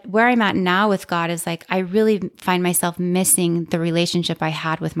where I'm at now with God is like, I really find myself missing the relationship I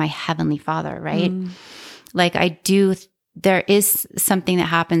had with my Heavenly Father, right? Like there is something that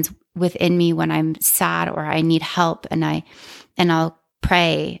happens within me when I'm sad or I need help, and I'll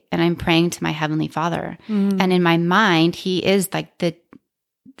pray, and I'm praying to my Heavenly Father. And in my mind, He is like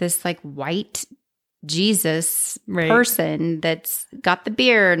this like white Jesus person that's got the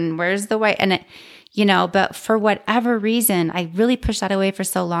beard and wears the white, and it, you know, but for whatever reason, I really pushed that away for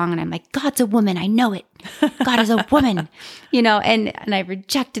so long. And I'm like, God's a woman. I know it. God is a woman, you know, and I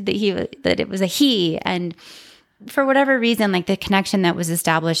rejected that it was a he. And for whatever reason, like the connection that was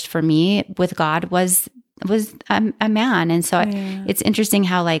established for me with God was a man. And so it's interesting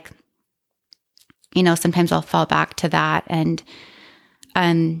how, like, you know, sometimes I'll fall back to that, and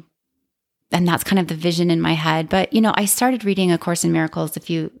that's kind of the vision in my head. But, you know, I started reading A Course in Miracles a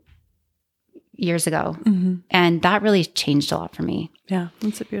few years ago, and that really changed a lot for me. Yeah,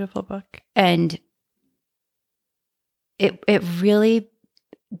 it's a beautiful book. And it really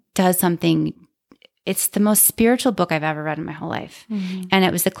does something. It's the most spiritual book I've ever read in my whole life. And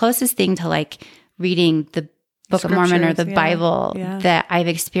it was the closest thing to like reading the Book of Mormon or the Bible that I've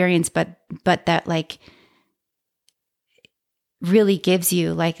experienced, but that like really gives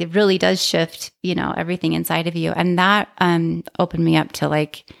you, like, it really does shift, you know, everything inside of you. And that opened me up to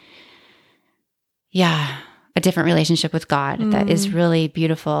like, a different relationship with God that is really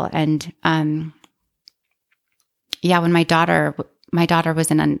beautiful. And when my daughter was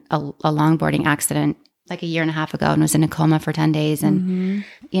in a longboarding accident like a year and a half ago and was in a coma for 10 days. And,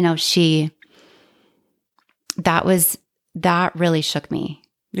 you know, that really shook me.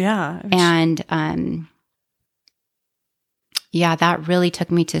 Yeah. And, that really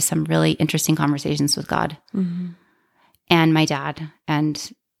took me to some really interesting conversations with God and my dad,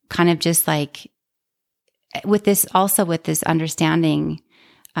 and kind of just like with this understanding,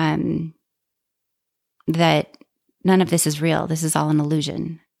 that none of this is real. This is all an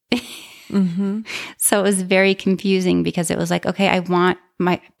illusion. So it was very confusing because it was like, okay, I want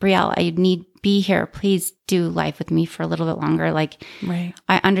my Brielle, I need be here. Please do life with me for a little bit longer. Like, Right.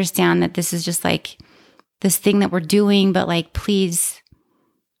 I understand that this is just like this thing that we're doing, but like, please,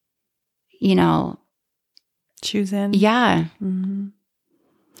 Choose in. yeah. Mm-hmm.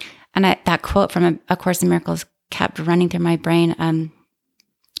 And that quote from A Course in Miracles kept running through my brain.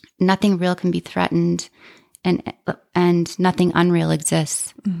 Nothing real can be threatened, and nothing unreal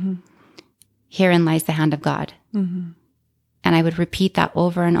exists. Mm-hmm. Herein lies the hand of God. Mm-hmm. And I would repeat that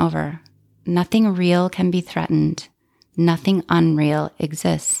over and over. Nothing real can be threatened. Nothing unreal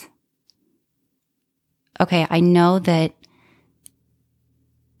exists. Okay, I know that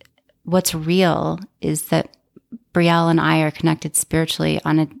what's real is that Brielle and I are connected spiritually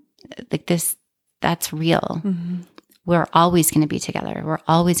on this. That's real. Mm-hmm. We're always going to be together. We're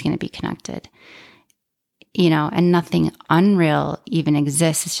always going to be connected. And nothing unreal even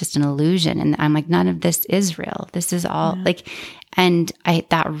exists. It's just an illusion. And I'm like, none of this is real. This is all and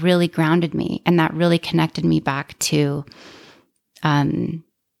that really grounded me, and that really connected me back to,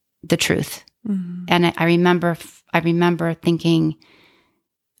 the truth. Mm-hmm. And I remember thinking,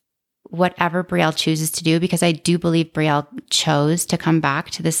 whatever Brielle chooses to do, because I do believe Brielle chose to come back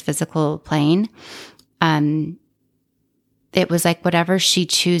to this physical plane. It was like, whatever she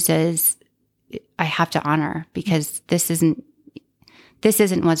chooses, I have to honor, because this isn't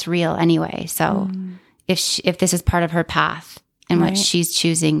what's real anyway. So if this is part of her path and what she's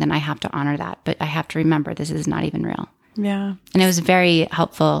choosing, then I have to honor that. But I have to remember this is not even real. Yeah. And it was very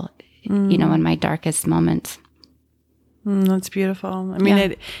helpful, in my darkest moments. That's beautiful. I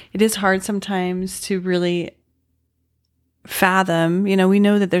mean, it is hard sometimes to really fathom, we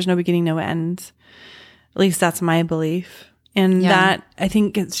know that there's no beginning, no end. At least that's my belief. And that, I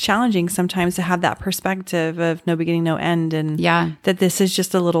think it's challenging sometimes to have that perspective of no beginning, no end. And that this is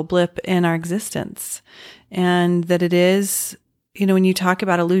just a little blip in our existence. And that it is, when you talk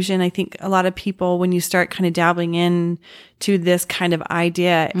about illusion, I think a lot of people, when you start kind of dabbling in to this kind of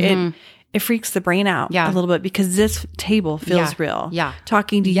idea, it freaks the brain out a little bit, because this table feels real. Yeah.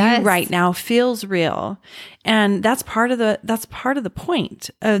 Talking to you right now feels real. And that's part of the point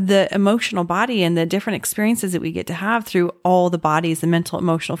of the emotional body and the different experiences that we get to have through all the bodies, the mental,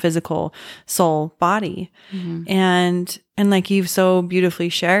 emotional, physical, soul, body. Mm-hmm. And like you've so beautifully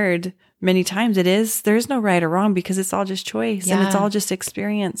shared many times, there's no right or wrong, because it's all just choice and it's all just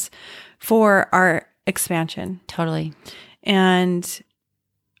experience for our expansion. Totally. And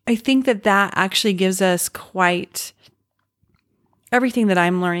I think that actually gives us quite everything that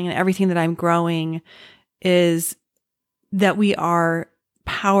I'm learning and everything that I'm growing is that we are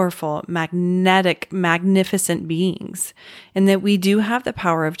powerful, magnetic, magnificent beings, and that we do have the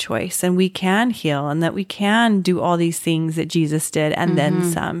power of choice, and we can heal, and that we can do all these things that Jesus did and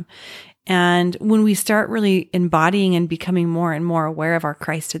then some. And when we start really embodying and becoming more and more aware of our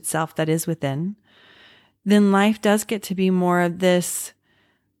Christed self that is within, then life does get to be more of this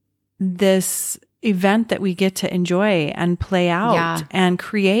event that we get to enjoy and play out and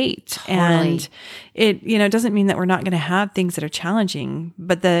create. Totally. And it, doesn't mean that we're not going to have things that are challenging,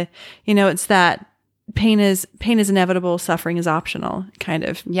 but it's that pain is inevitable, suffering is optional kind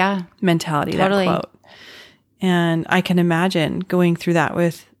of mentality, totally. That quote. And I can imagine going through that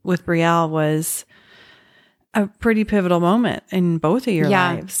with Brielle was a pretty pivotal moment in both of your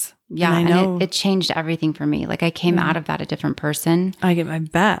lives. Yeah. And I know it changed everything for me. Like I came out of that a different person. I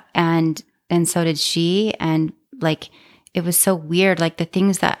bet. And so did she. And like, it was so weird. Like the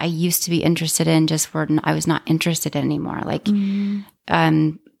things that I used to be interested in I was not interested in anymore. Like,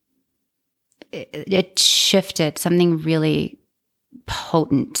 it shifted. Something really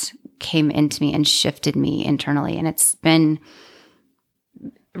potent came into me and shifted me internally. And it's been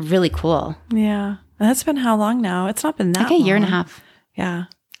really cool. Yeah. That's been how long now? It's not been that long. Like a year and a half. Yeah.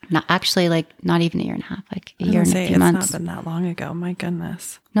 Not actually, not even a year and a half, like a year and a few months. It's not been that long ago. My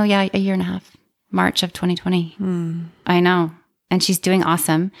goodness. No, yeah, a year and a half. March of 2020. I know. And she's doing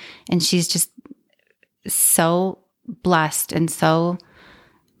awesome. And she's just so blessed and so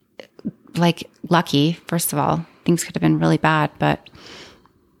lucky. First of all, things could have been really bad, but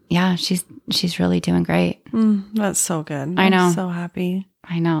yeah, she's really doing great. That's so good. I know. I'm so happy.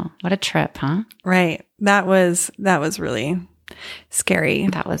 I know. What a trip, huh? Right. That was really scary.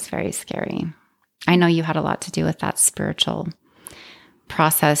 That was very scary. I know you had a lot to do with that spiritual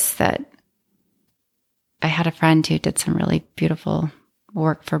process. That I had a friend who did some really beautiful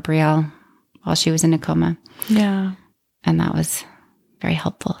work for Brielle while she was in a coma. Yeah. And that was very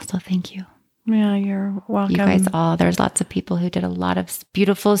helpful. So thank you. Yeah, you're welcome. You guys there's lots of people who did a lot of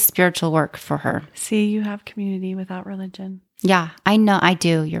beautiful spiritual work for her. See, you have community without religion. Yeah, I know. I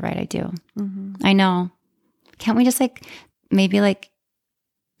do. You're right. I do. I know. Can't we just maybe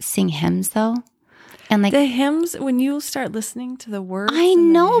sing hymns though? And the hymns, when you start listening to the words. I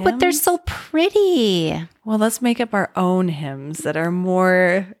know, but they're so pretty. Well, let's make up our own hymns that are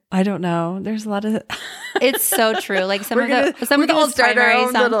more, I don't know. There's a lot of. It's so true. Like some of the old primary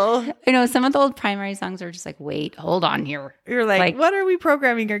songs. Some of the old primary songs are just wait, hold on here. You're like, what are we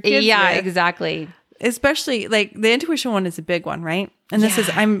programming our kids with? Exactly. Especially the intuition one is a big one, right? And this is,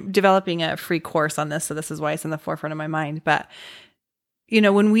 I'm developing a free course on this. So this is why it's in the forefront of my mind. But,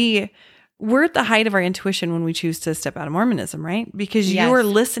 when we're at the height of our intuition when we choose to step out of Mormonism, right? Because you are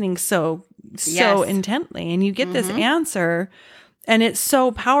listening so intently and you get this answer and it's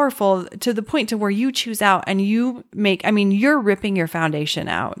so powerful to the point to where you choose out and you you're ripping your foundation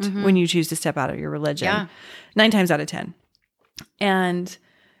out when you choose to step out of your religion 9 times out of 10. And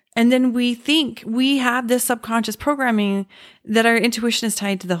then we think we have this subconscious programming that our intuition is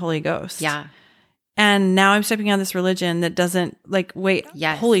tied to the Holy Ghost. Yeah. And now I'm stepping on this religion that doesn't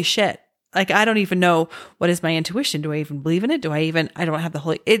holy shit. I don't even know what is my intuition. Do I even believe in it? I don't have the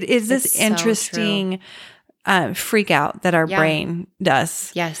Holy, it is this interesting freak out that our brain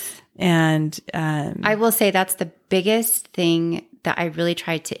does. Yes. And I will say that's the biggest thing that I really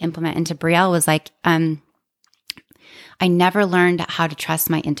tried to implement into Brielle was I never learned how to trust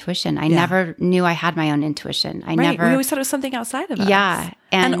my intuition. I never knew I had my own intuition. We always thought it was something outside of us. Yeah.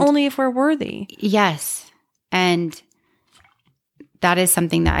 And only if we're worthy. Yes. And that is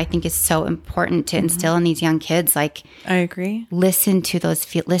something that I think is so important to instill in these young kids. I agree. Listen to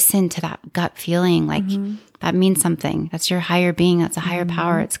listen to that gut feeling. That means something. That's your higher being. That's a higher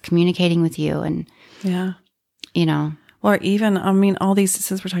power. It's communicating with you. And, or even, all these,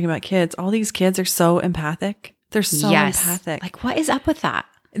 since we're talking about kids, all these kids are so empathic. They're so empathic. What is up with that?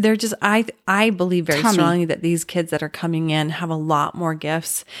 They're just, I believe very strongly that these kids that are coming in have a lot more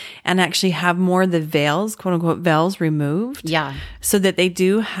gifts and actually have more of the veils, quote unquote, veils removed. Yeah. So that they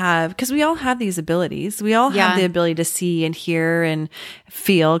do have, because we all have these abilities. We all have the ability to see and hear and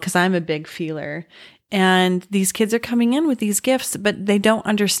feel, because I'm a big feeler. And these kids are coming in with these gifts, but they don't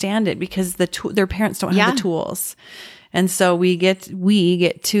understand it because their parents don't have the tools. And so we get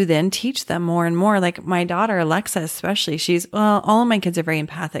to then teach them more and more. Like my daughter, Alexa, especially, all of my kids are very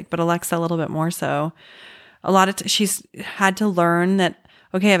empathic, but Alexa a little bit more so. A lot of she's had to learn that,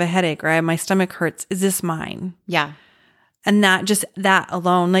 okay, I have a headache or my stomach hurts. Is this mine? Yeah. And that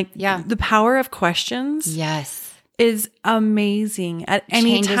alone, the power of questions is amazing at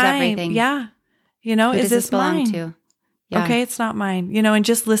any changes time. Everything. Yeah. Who is this mine? To? Yeah. Okay, it's not mine. And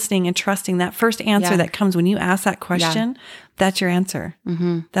just listening and trusting that first answer that comes when you ask that question, that's your answer.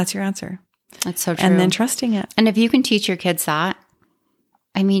 That's your answer. That's so true. And then trusting it. And if you can teach your kids that,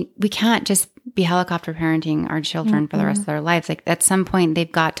 we can't just be helicopter parenting our children for the rest of their lives. At some point,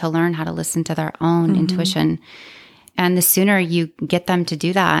 they've got to learn how to listen to their own intuition. And the sooner you get them to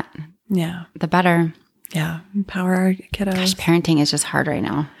do that, the better. Yeah, empower our kiddos. Gosh, parenting is just hard right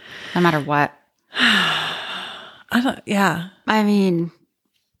now, no matter what.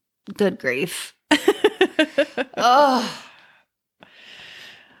 Good grief. Oh,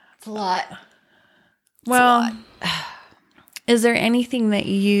 it's a lot. Well, is there anything that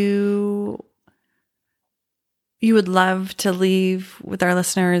you would love to leave with our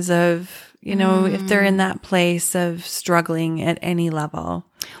listeners of, if they're in that place of struggling at any level?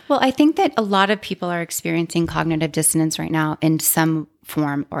 Well, I think that a lot of people are experiencing cognitive dissonance right now in some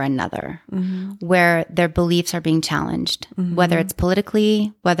form or another, where their beliefs are being challenged, whether it's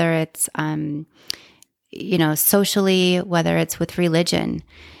politically, whether it's, socially, whether it's with religion.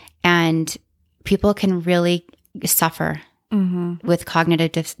 And people can really suffer with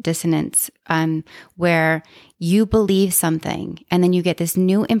cognitive dissonance, where you believe something and then you get this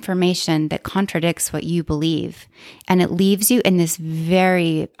new information that contradicts what you believe. And it leaves you in this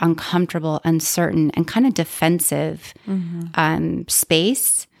very uncomfortable, uncertain, and kind of defensive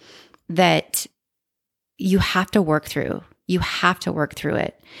space that you have to work through. You have to work through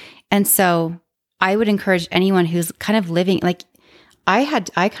it. And so I would encourage anyone who's kind of living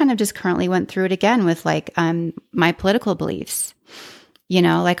I kind of just currently went through it again with my political beliefs.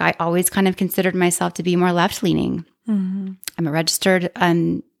 I always kind of considered myself to be more left leaning. I'm a registered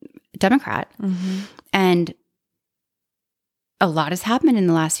Democrat. And a lot has happened in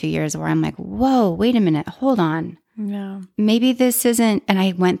the last few years where I'm like, whoa, wait a minute, hold on. Yeah. Maybe this isn't, and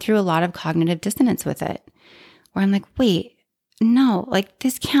I went through a lot of cognitive dissonance with it where I'm like, wait, no,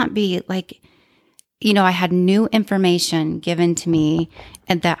 this can't be I had new information given to me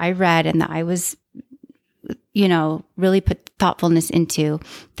and that I read and that I was, really put thoughtfulness into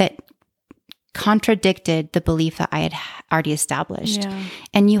that contradicted the belief that I had already established. Yeah.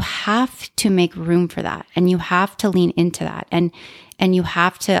 And you have to make room for that. And you have to lean into that. And you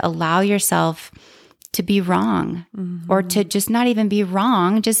have to allow yourself to be wrong, or to just not even be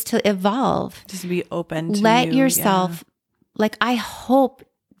wrong, just to evolve. Just be open to Let yourself, like, I hope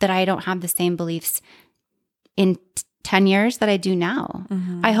that I don't have the same beliefs in 10 years that I do now.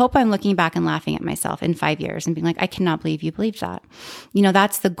 I hope I'm looking back and laughing at myself in 5 years and being like, I cannot believe you believed that. You know,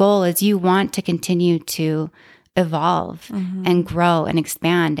 that's the goal, is you want to continue to evolve and grow and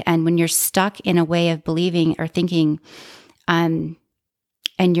expand. And when you're stuck in a way of believing or thinking,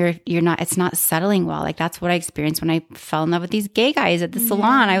 and you're not, it's not settling well. Like, that's what I experienced when I fell in love with these gay guys at the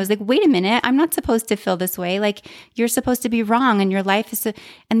salon. I was like, wait a minute, I'm not supposed to feel this way. Like, you're supposed to be wrong, and your life is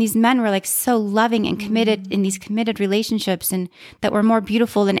and these men were like so loving and committed in these committed relationships, and that were more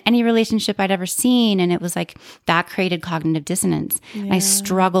beautiful than any relationship I'd ever seen. And it was like, that created cognitive dissonance. And I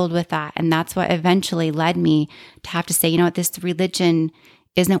struggled with that. And that's what eventually led me to have to say, you know what, this religion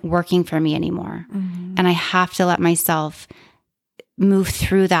isn't working for me anymore. And I have to let myself move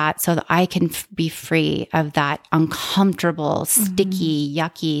through that so that I can be free of that uncomfortable, sticky,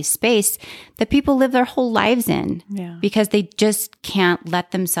 yucky space that people live their whole lives in, because they just can't let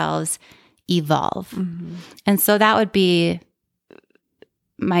themselves evolve. And so that would be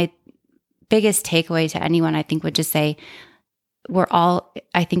my biggest takeaway to anyone, I think, would just say, we're all,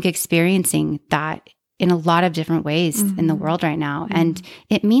 I think, experiencing that in a lot of different ways in the world right now. And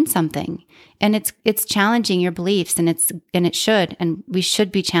it means something. And it's challenging your beliefs, and it should, and we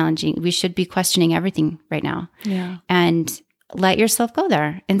should be challenging. We should be questioning everything right now. Yeah. And let yourself go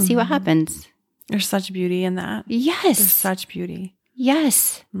there and see what happens. There's such beauty in that. Yes. There's such beauty.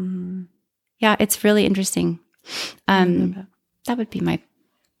 Yes. Yeah, it's really interesting. That would be my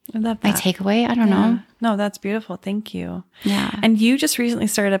takeaway. I don't know. No, that's beautiful. Thank you. Yeah. And you just recently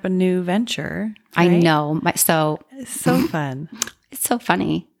started up a new venture. Right? I know. It's so fun. It's so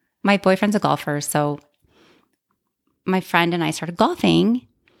funny. My boyfriend's a golfer, so my friend and I started golfing,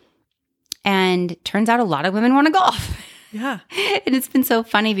 and it turns out a lot of women want to golf. Yeah. And it's been so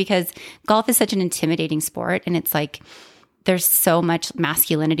funny because golf is such an intimidating sport, and it's like there's so much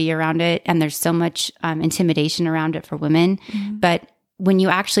masculinity around it, and there's so much intimidation around it for women. But when you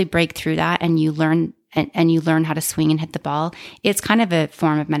actually break through that and you learn and you learn how to swing and hit the ball, it's kind of a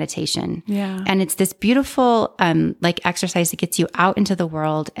form of meditation. Yeah. And it's this beautiful like exercise that gets you out into the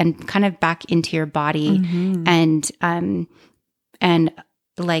world and kind of back into your body, and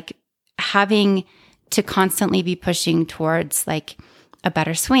like having to constantly be pushing towards like a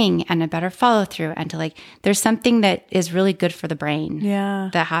better swing and a better follow through, and to like, there's something that is really good for the brain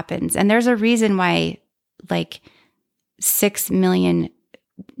that happens. And there's a reason why like 6 million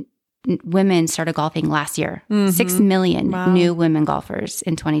women started golfing last year. 6 million new women golfers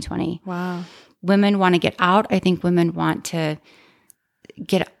in 2020. Wow. Women want to get out. I think women want to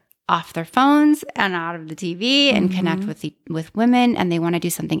get off their phones and out of the TV and connect with women, and they want to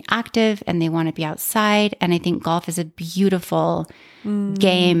do something active, and they want to be outside. And I think golf is a beautiful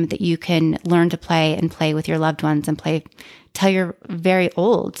game that you can learn to play and play with your loved ones and play till you're very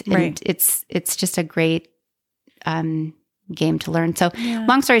old. And it's just a great game to learn. So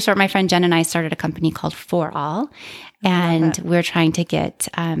long story short, my friend Jen and I started a company called For All, and we're trying to get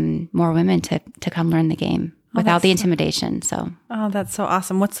more women to come learn the game without the intimidation. So, that's so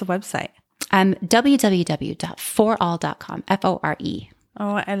awesome. What's the website? www.forall.com. FORE.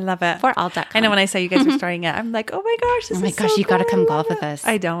 Oh, I love it. Forall.com. I know when I say you guys are starting it, I'm like, oh my gosh, this is so you got to cool. come golf with us.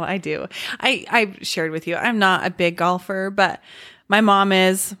 I do. I shared with you, I'm not a big golfer, but my mom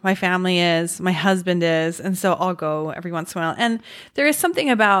is, my family is, my husband is, and so I'll go every once in a while. And there is something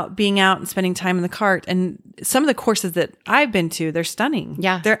about being out and spending time in the cart. And some of the courses that I've been to, they're stunning.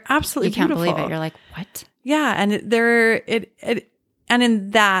 Yeah, they're absolutely beautiful. You can't believe it. You're like, what? Yeah, and and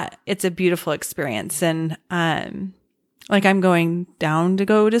in that, it's a beautiful experience. And like I'm going down to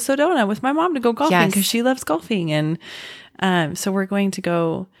go to Sedona with my mom to go golfing because she loves golfing, and so we're going to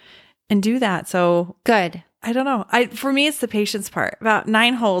go and do that. So good. I don't know. For me, it's the patience part. About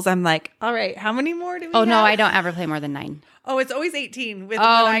 9 holes, I'm like, all right, how many more do we have? No, I don't ever play more than 9. Oh, it's always 18 when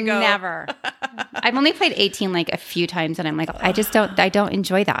I go. Never. I've only played 18 like a few times, and I'm like, I don't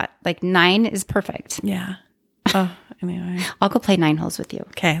enjoy that. Like 9 is perfect. Yeah. Oh, anyway. I'll go play 9 holes with you.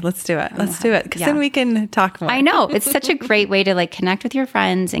 Okay, let's do it. Let's do it. Because then we can talk more. I know. It's such a great way to like connect with your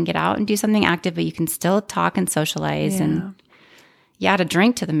friends and get out and do something active, but you can still talk and socialize and add a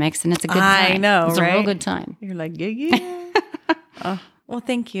drink to the mix, and it's a good time. I know, it's right? a real good time. You're like, yeah. Well,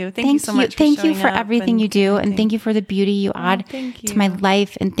 thank you. Thank you so much. Thank you for everything you do. And thank you for the beauty you add to my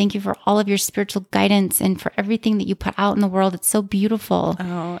life. And thank you for all of your spiritual guidance and for everything that you put out in the world. It's so beautiful.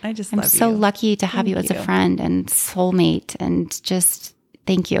 Oh, I'm so lucky to have you as a friend and soulmate. And just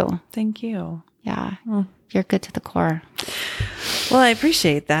thank you. Thank you. Yeah. You're good to the core. Well, I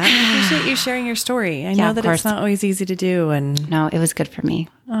appreciate that. I appreciate you sharing your story. I know that it's not always easy to do. And no, it was good for me.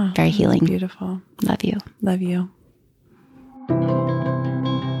 Very healing. Beautiful. Love you. Love you.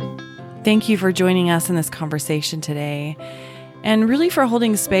 Thank you for joining us in this conversation today, and really for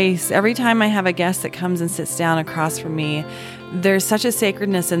holding space. Every time I have a guest that comes and sits down across from me, there's such a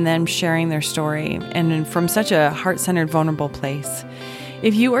sacredness in them sharing their story, and from such a heart-centered, vulnerable place.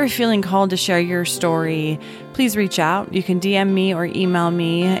 If you are feeling called to share your story, please reach out. You can DM me or email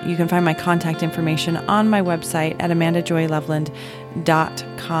me. You can find my contact information on my website at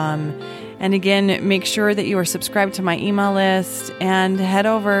amandajoyloveland.com. And again, make sure that you are subscribed to my email list and head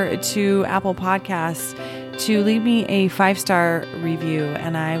over to Apple Podcasts to leave me a 5-star review.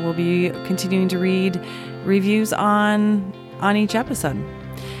 And I will be continuing to read reviews on each episode.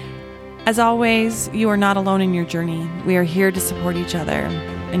 As always, you are not alone in your journey. We are here to support each other,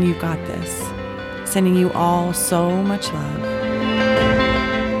 and you've got this. Sending you all so much love.